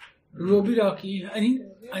 Robiraki. I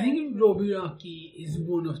think Robiraki is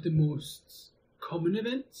one of the most common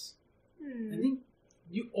events. I think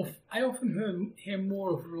I often hear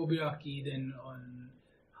more of Robiraki than on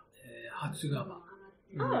Hatsugama.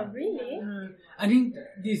 Oh, really? I think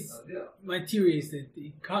my theory is that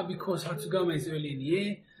it can't, because Hatsugama is early in the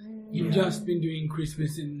year. You've just been doing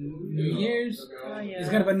Christmas and New Year's. It's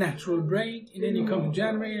kind of a natural break, and then you come to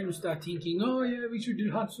January and you start thinking, oh yeah, we should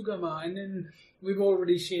do Hatsugama, and then we've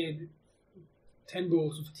already shared 10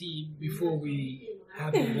 bowls of tea before we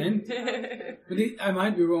have the event. But I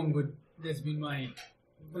might be wrong, but that's been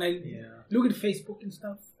when I look at Facebook and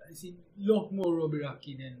stuff, I see a lot more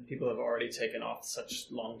Robiraki than... People have already taken off such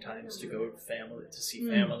long times to go to see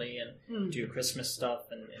family and do Christmas stuff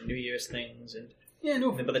and New Year's things, and then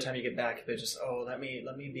by the time you get back, they're just, let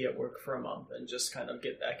me be at work for a month and just kind of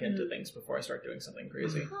get back into things before I start doing something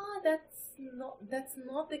crazy. That's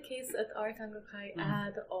not the case at our Tangokai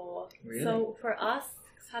at all. Really? So for us,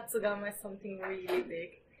 Hatsugama is something really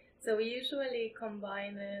big. So we usually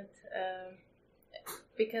combine it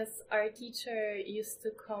because our teacher used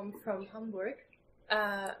to come from Hamburg,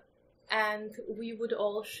 and we would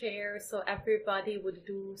all share, so everybody would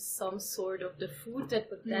do some sort of the food that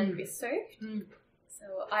would then be served. So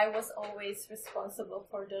I was always responsible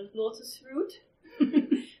for the lotus root.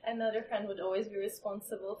 Another friend would always be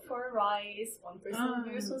responsible for rice. One person would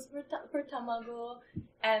be responsible for tamago,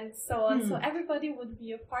 and so on. So everybody would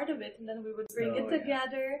be a part of it, and then we would bring it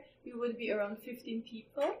together. We would be around 15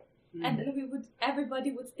 people, and then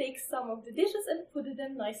everybody would take some of the dishes and put it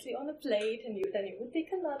in nicely on a plate, and then you would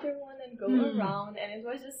take another one and go around, and it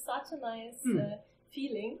was just such a nice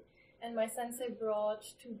feeling. And my sensei brought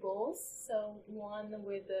 2 bowls, so one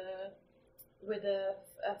with a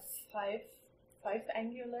five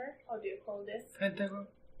angular, how do you call this? Pentagon.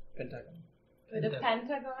 With a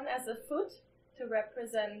pentagon as a foot to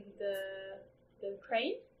represent the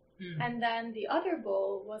crane. And then the other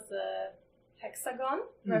bowl was a hexagon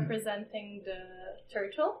representing the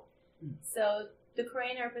turtle. So the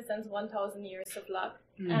crane represents 1,000 years of luck,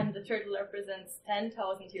 and the turtle represents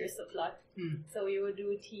 10,000 years of luck. So we would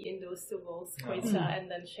do tea in those 2 bowls, koicha, and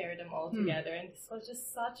then share them all together. And this was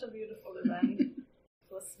just such a beautiful event.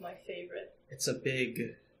 It was my favorite. It's a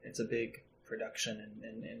big production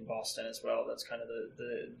in Boston as well. That's kind of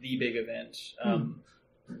the big event.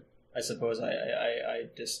 I suppose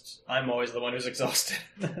I'm always the one who's exhausted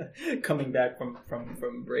coming back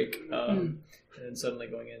from break and suddenly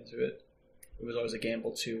going into it. It was always a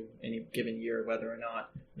gamble too, any given year, whether or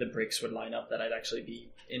not the breaks would line up that I'd actually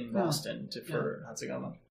be in Boston for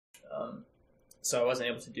Hatsugama. So I wasn't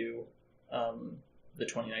able to do the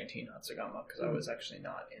 2019 Hatsugama because I was actually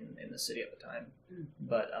not in the city at the time.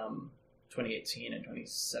 But 2018 and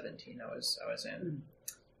 2017 I was in,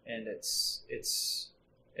 and it's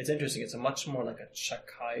interesting. It's a much more like a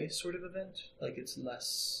Chakai sort of event. Like it's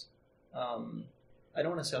less. I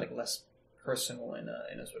don't want to say like less personal in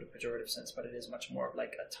a sort of pejorative sense, but it is much more of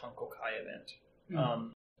like a Tankokai event.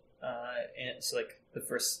 And so like the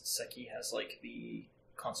first Seki has like the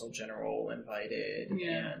consul general invited,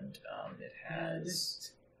 and it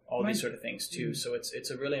has all these sort of things too. So it's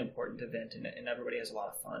a really important event, and everybody has a lot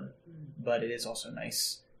of fun. But it is also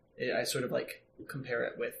nice. I sort of like compare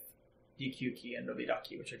it with Dikyuki and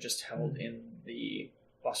Robiraki, which are just held in the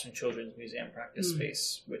Boston Children's Museum practice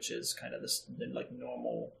space, which is kind of the like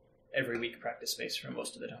normal every week practice space for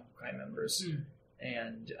most of the Tankokai members.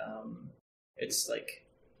 And it's like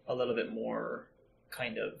a little bit more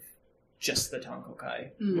kind of just the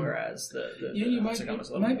Tankokai, whereas the Hatsugama is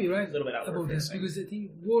a little bit outward facing. Because I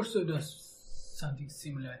think Warsaw does something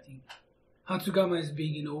similar. I think Hatsugama is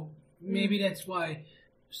big, maybe that's why,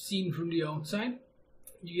 seen from the outside,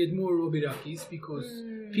 you get more Robirakis because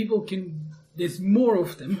people there's more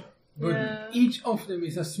of them, but each of them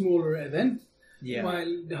is a smaller event.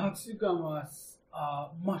 While the Hatsugamas a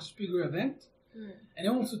much bigger event. And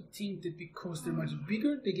I also think that because they're much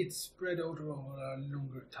bigger, they get spread out over a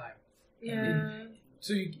longer time. Yeah.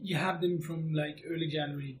 So you have them from like early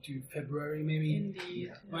January to February maybe.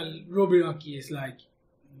 Indeed. While Robiraki is like,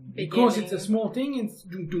 because it's a small thing,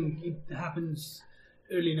 it happens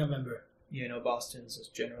early November. You know, Boston's is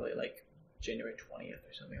generally like January 20th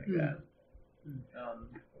or something like that.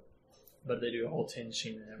 But they do a whole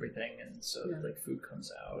tinshin and everything, and so like food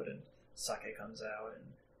comes out and sake comes out, and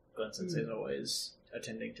Glenn Sensei is always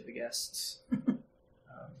attending to the guests.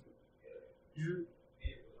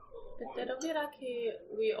 At Robiraki,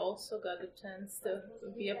 we also got a chance to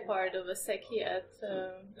be a part of a seki at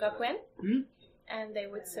Gakuen, and they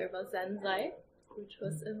would serve us zenzai, which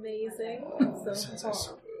was amazing.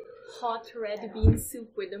 So hot red bean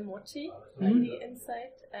soup with the mochi on the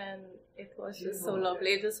inside, and it was just so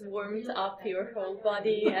lovely. It just warmed up your whole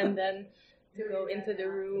body, and then to go into the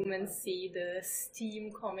room and see the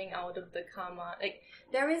steam coming out of the kama. Like,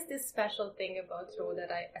 there is this special thing about Ro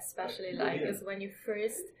that I especially like, is when you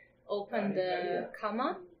first open the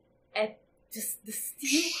kama, and just the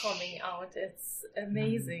steam coming out, it's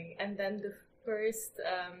amazing. And then the first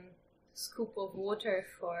scoop of water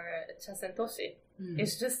for chasentoshi,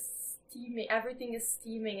 it's just steaming. Everything is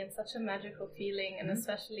steaming. It's such a magical feeling, and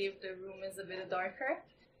especially if the room is a bit darker,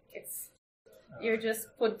 you're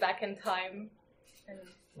just put back in time. And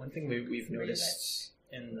one thing we've noticed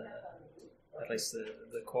in at least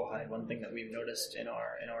the kohai, one thing that we've noticed in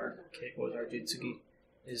our keikos, our jutsugi,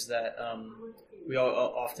 is that we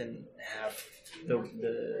all often have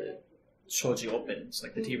the shoji open. So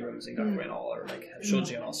like the tea rooms in Gakuen all are like have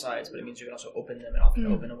shoji on all sides, but it means you can also open them and often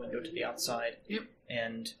open a window to the outside.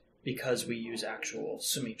 And because we use actual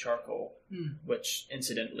sumi charcoal, which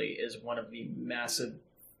incidentally is one of the massive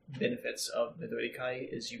benefits of Midorikai,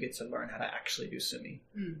 is you get to learn how to actually do sumi,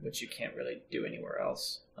 which you can't really do anywhere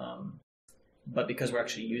else. But because we're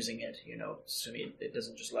actually using it, you know, sumi, it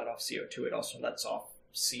doesn't just let off CO2, it also lets off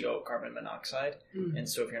CO, carbon monoxide. And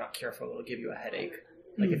so if you're not careful, it'll give you a headache.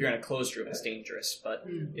 Like if you're in a closed room, it's dangerous, but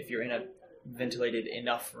if you're in a ventilated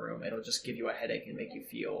enough room, it'll just give you a headache and make you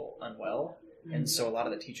feel unwell. And so a lot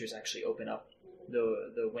of the teachers actually open up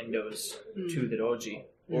the windows to the roji,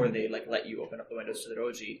 or they like let you open up the windows to the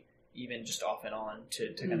roji, even just off and on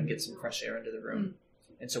to kind of get some fresh air into the room.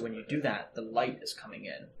 And so when you do that, the light is coming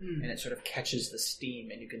in, and it sort of catches the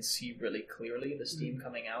steam, and you can see really clearly the steam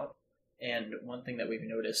coming out. And one thing that we've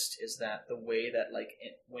noticed is that the way that like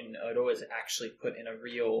when ro is actually put in a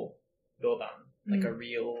real dodan, like a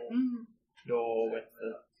real do with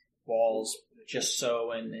the walls just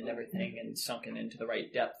so and everything and sunken into the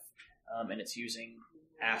right depth, and it's using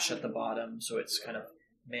ash at the bottom, so it's kind of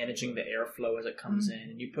managing the airflow as it comes in,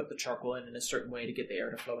 and you put the charcoal in a certain way to get the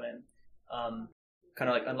air to flow in, kind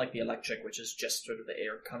of like unlike the electric, which is just sort of the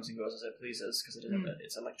air comes and goes as it pleases because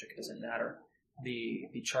it's electric, it doesn't matter. The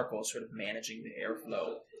charcoal is sort of managing the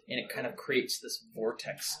airflow, and it kind of creates this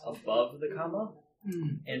vortex above the kama.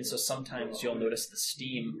 And so sometimes you'll notice the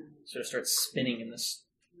steam sort of starts spinning in this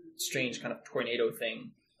strange kind of tornado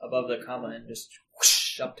thing above the kama and just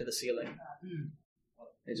whoosh up to the ceiling.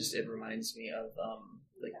 It reminds me of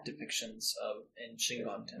like depictions of in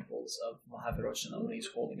Shingon temples of Mahavira when he's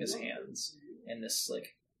holding his hands in this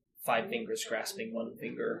like 5 fingers grasping one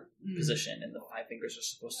finger position, and the 5 fingers are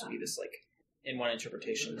supposed to be this like, in one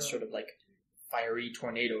interpretation, this sort of like fiery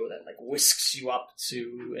tornado that like whisks you up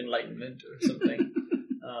to enlightenment or something.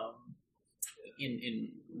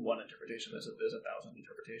 In one interpretation, there's 1,000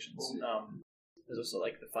 interpretations. There's also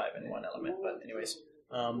like the 5-in-1 element, but anyways,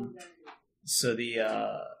 so the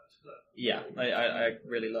I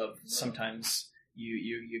really love sometimes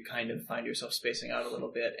you kind of find yourself spacing out a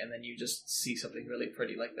little bit, and then you just see something really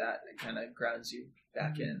pretty like that, and it kind of grounds you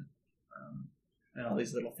back in. And all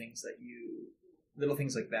these little things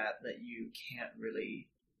like that you can't really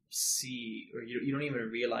see, or you don't even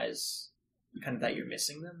realize kind of that you're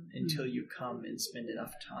missing them until you come and spend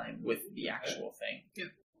enough time with the actual thing.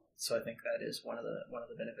 So I think that is one of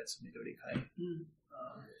the benefits of Midorikai.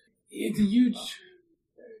 It's a huge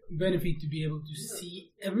benefit to be able to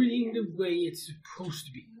see everything the way it's supposed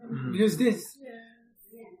to be, because there's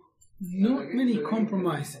not many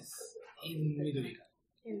compromises in Midorikai.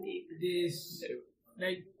 indeed. There's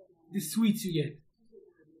like the sweets you get,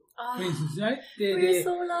 for instance, right? We're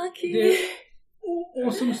so lucky. They're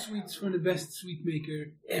awesome sweets from the best sweet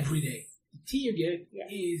maker every day. The tea you get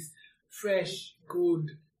is fresh, good,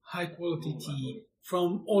 high quality tea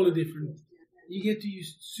from all the different. You get to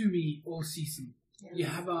use sumi all season. You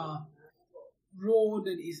have a road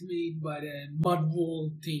that is made by the mud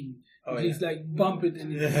wall thing. Oh, It's like bump it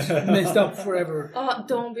and it's messed up forever. Oh,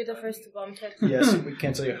 don't be the first to bump it. Yes, we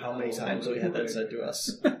can't tell you how many times we had that said to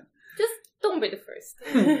us. Just don't be the first.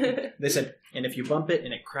 They said, and if you bump it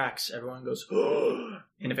and it cracks, everyone goes, oh!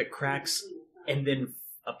 And if it cracks and then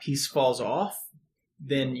a piece falls off,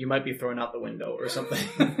 then you might be thrown out the window or something.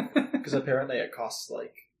 Because apparently it costs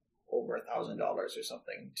like over $1,000 or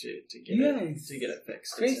something to get it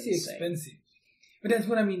fixed. Crazy expensive. But that's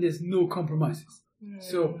what I mean. There's no compromises.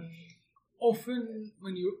 So often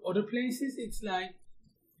when you're other places, it's like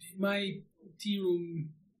my tea room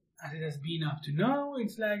as it has been up to now.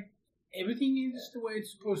 It's like everything is the way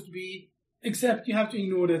it's supposed to be, except you have to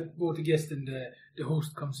ignore that both the guest and the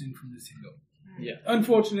host comes in from the silo. Yeah.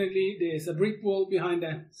 Unfortunately, there's a brick wall behind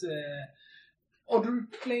that other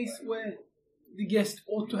place where the guest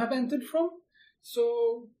ought to have entered from.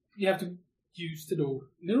 So you have to use the door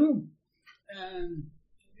in the room.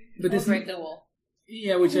 But break the wall.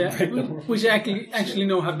 Yeah, which I actually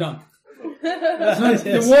know have done.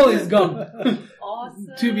 The wall is gone.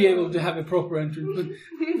 Awesome. To be able to have a proper entrance. But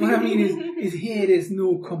what I mean is here there's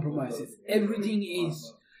no compromises. Everything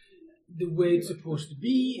is the way it's supposed to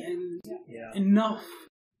be, and enough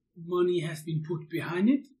money has been put behind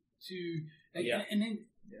it to and then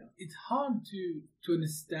it's hard to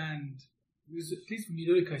understand, because at least for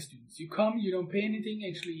Midorikai students, you come, you don't pay anything,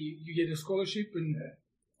 actually you get a scholarship, and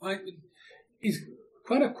it's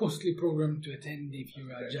quite a costly program to attend if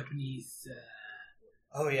you're a Japanese.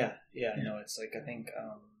 No, it's like I think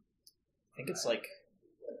it's like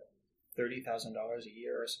 $30,000 a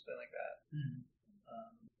year or something like that. Mm.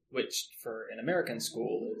 Which for an American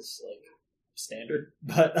school is like standard,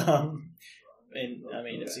 but and I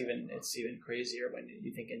mean it's even crazier when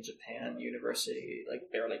you think in Japan university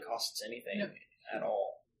like barely costs anything at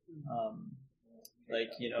all.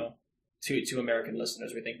 To American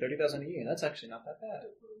listeners, we think $30,000 a year. That's actually not that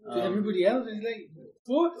bad. To everybody else is like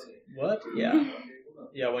what? What? Yeah.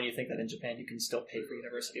 When you think that in Japan you can still pay for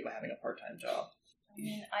university by having a part-time job. I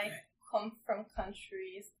mean, I come from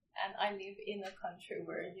countries. And I live in a country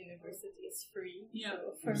where university is free. Yeah,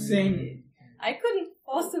 so for same. Me, I couldn't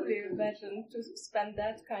possibly imagine to spend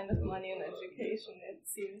that kind of money on education. It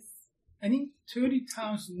seems. I think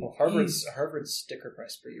 30,000. Well, Harvard's sticker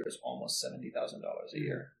price per year is almost $70,000 a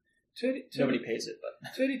year. 30, nobody pays it, but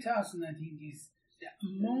 30,000 I think is the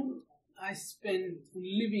amount I spend on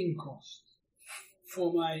living costs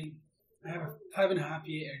for my. I have a 5.5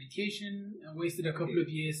 year education. I wasted a couple of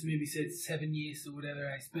years, maybe said 7 years or whatever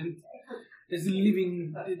I spent. There's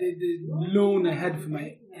living, the loan I had for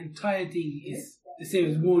my entire thing is the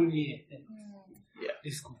same as 1 year. Yeah.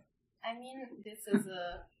 This school. I mean, this is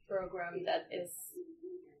a program that is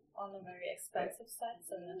on a very expensive side,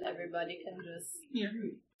 so not everybody can just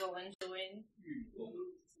go and join.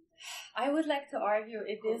 I would like to argue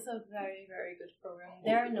it is a very, very good program.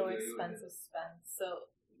 There are no expenses spent, so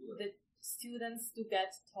the students do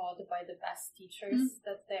get taught by the best teachers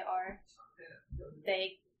that they are.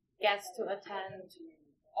 They get to attend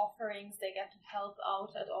offerings, they get to help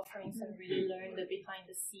out at offerings and really learn the behind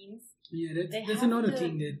the scenes. Yeah, that's another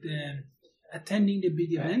thing, that attending the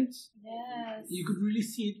big events, you could really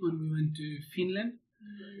see it when we went to Finland.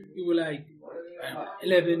 We were like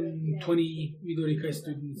 11, 20 Midorikai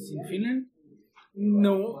students in Finland.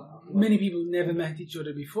 No, many people never met each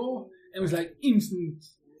other before. It was like instant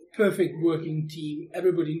perfect working team.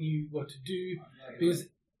 Everybody knew what to do because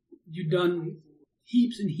you've done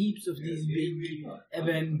heaps and heaps of these big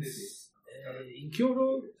events in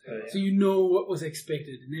Kyoto, so you know what was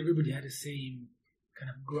expected, and everybody had the same kind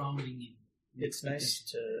of grounding in. It's nice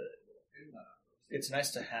to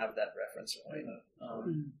have that reference point.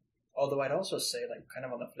 Although I'd also say, like, kind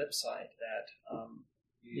of on the flip side, that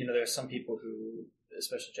there are some people who,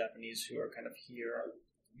 especially Japanese, who are kind of here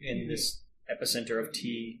in this epicenter of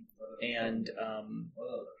tea, and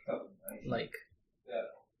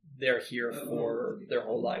they're here for their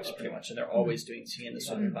whole lives pretty much, and they're always doing tea in this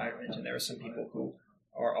sort of environment. And there are some people who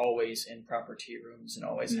are always in proper tea rooms and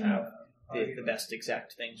always have the best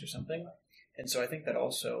exact things or something. And so I think that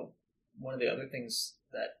also one of the other things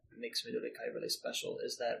that makes Midorikai really special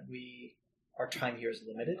is that our time here is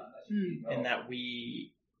limited, and that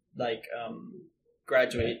we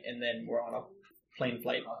graduate and then we're on a plane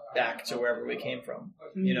flight back to wherever we came from.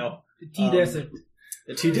 The tea desert.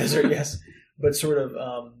 The tea desert, yes. But sort of,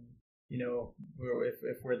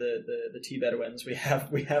 if we're the tea Bedouins, we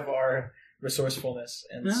have our resourcefulness,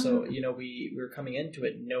 and so we're coming into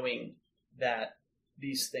it knowing that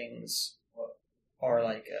these things are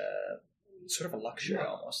like sort of a luxury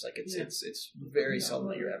almost. Like it's very seldom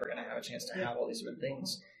that you're ever going to have a chance to have all these different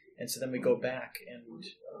things, And so then we go back, and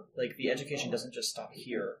like the education doesn't just stop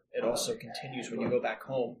here. It also continues when you go back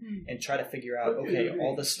home and try to figure out, okay,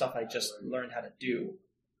 all this stuff I just learned how to do.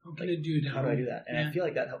 How can I do that? How do I do that? And I feel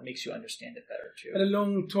like that makes you understand it better too. I had a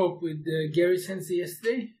long talk with Gary Sensei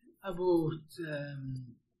yesterday about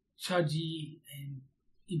Chaji and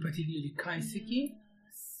in particular Kaiseki,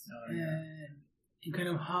 and kind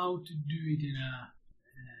of how to do it in a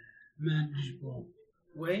manageable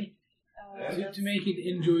way. To make it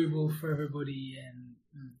enjoyable for everybody. And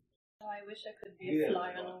I wish I could be a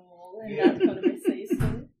fly on a wall in that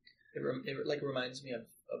conversation. It reminds me of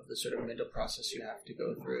the sort of mental process you have to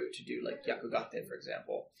go through to do like Gyakugate, for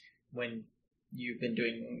example. When you've been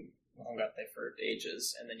doing Hongate for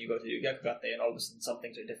ages, and then you go to do Gyakugate, and all of a sudden some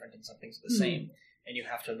things are different and some things are the same, and you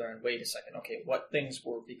have to learn, wait a second, okay, what things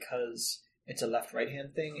were because it's a left-right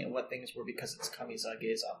hand thing, and what things were because it's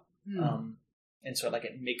Kamiza-Geza. And so, like,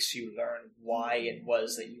 it makes you learn why it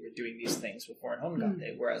was that you were doing these things before in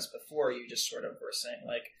Hongate, whereas before you just sort of were saying,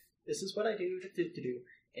 like, this is what I do,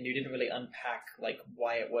 and you didn't really unpack, like,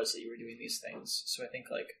 why it was that you were doing these things. So I think,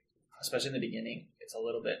 like, especially in the beginning, it's a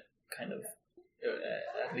little bit kind of,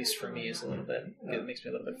 at least for me, it makes me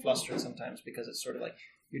a little bit flustered sometimes, because it's sort of like,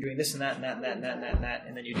 you're doing this and that and that and that and that and that and that,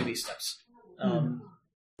 and then you do these steps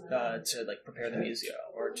to, like, prepare the mizuya,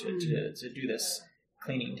 or to do this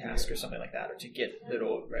cleaning task or something like that, or to get the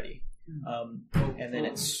road ready. And then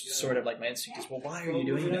it's sort of like my instinct is, well, why are you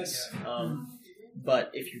doing this? But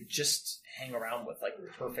if you just hang around with like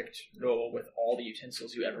perfect roll with all the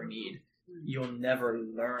utensils you ever need, you'll never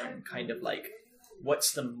learn kind of like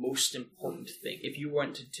what's the most important thing. If you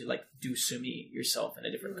wanted to like do sumi yourself in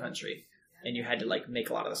a different country and you had to like make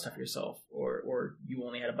a lot of the stuff yourself, or you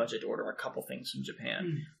only had a budget to order a couple things from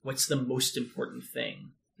Japan, what's the most important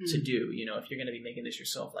thing to do? You know, if you're going to be making this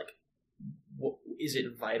yourself, like, is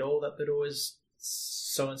it vital that the dough is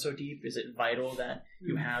so and so deep? Is it vital that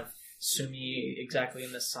you have sumi exactly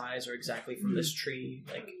in this size or exactly from this tree?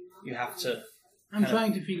 Like, you have to. I'm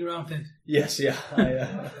trying to figure out that. Yes, yeah.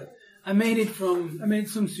 I made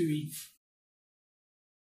some sumi.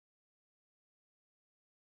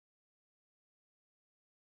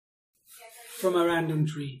 From a random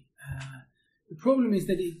tree. The problem is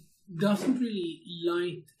that it doesn't really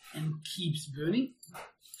light and keeps burning.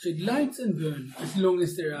 So it lights and burns as long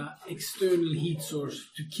as there are external heat source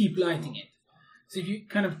to keep lighting it. So if you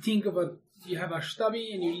kind of think about, you have a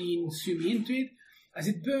shtabi and you lean sumi into it, as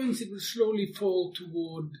it burns, it will slowly fall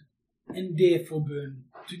toward and therefore burn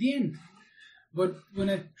to the end. But when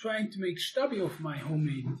I tried to make shtabi of my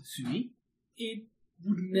homemade sumi, it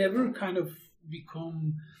would never kind of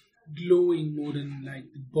become glowing more than like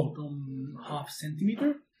the bottom half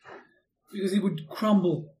centimeter, because it would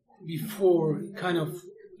crumble before kind of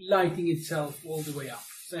lighting itself all the way up.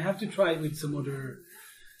 So I have to try it with some other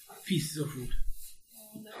pieces of wood.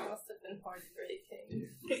 That must have been heartbreaking.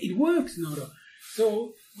 It works, Nodo.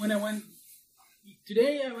 So when I went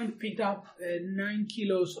today, I picked up 9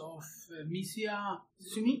 kilos of Misia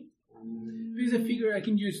sumi, because I figure I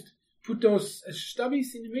can just put those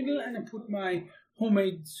stabis in the middle and I put my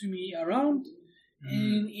homemade sumi around,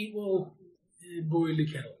 and it will boil the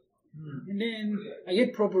kettle. And then I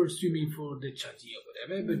get proper sumi for the chaji or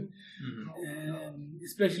whatever, but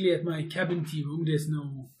especially at my cabin tea room, there's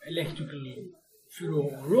no electrical furo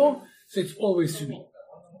or raw, so it's always sumi.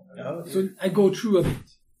 So I go through a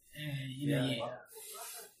bit in a year.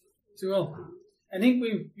 So well, I think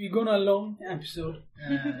we've gone a long episode.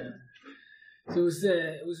 So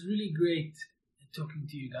it was really great talking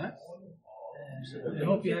to you guys. I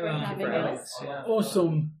hope you have an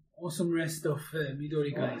awesome rest of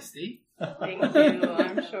Midorikai stay. Thank you.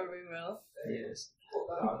 I'm sure we will. Yes.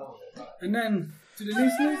 And then to the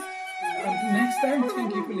listeners, until next time,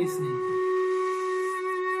 thank you for listening.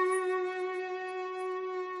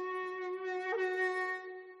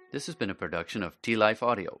 This has been a production of TeaLife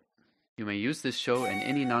Audio. You may use this show in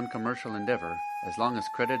any non-commercial endeavor as long as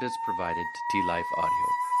credit is provided to TeaLife Audio.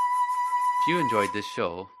 If you enjoyed this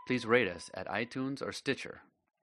show, please rate us at iTunes or Stitcher,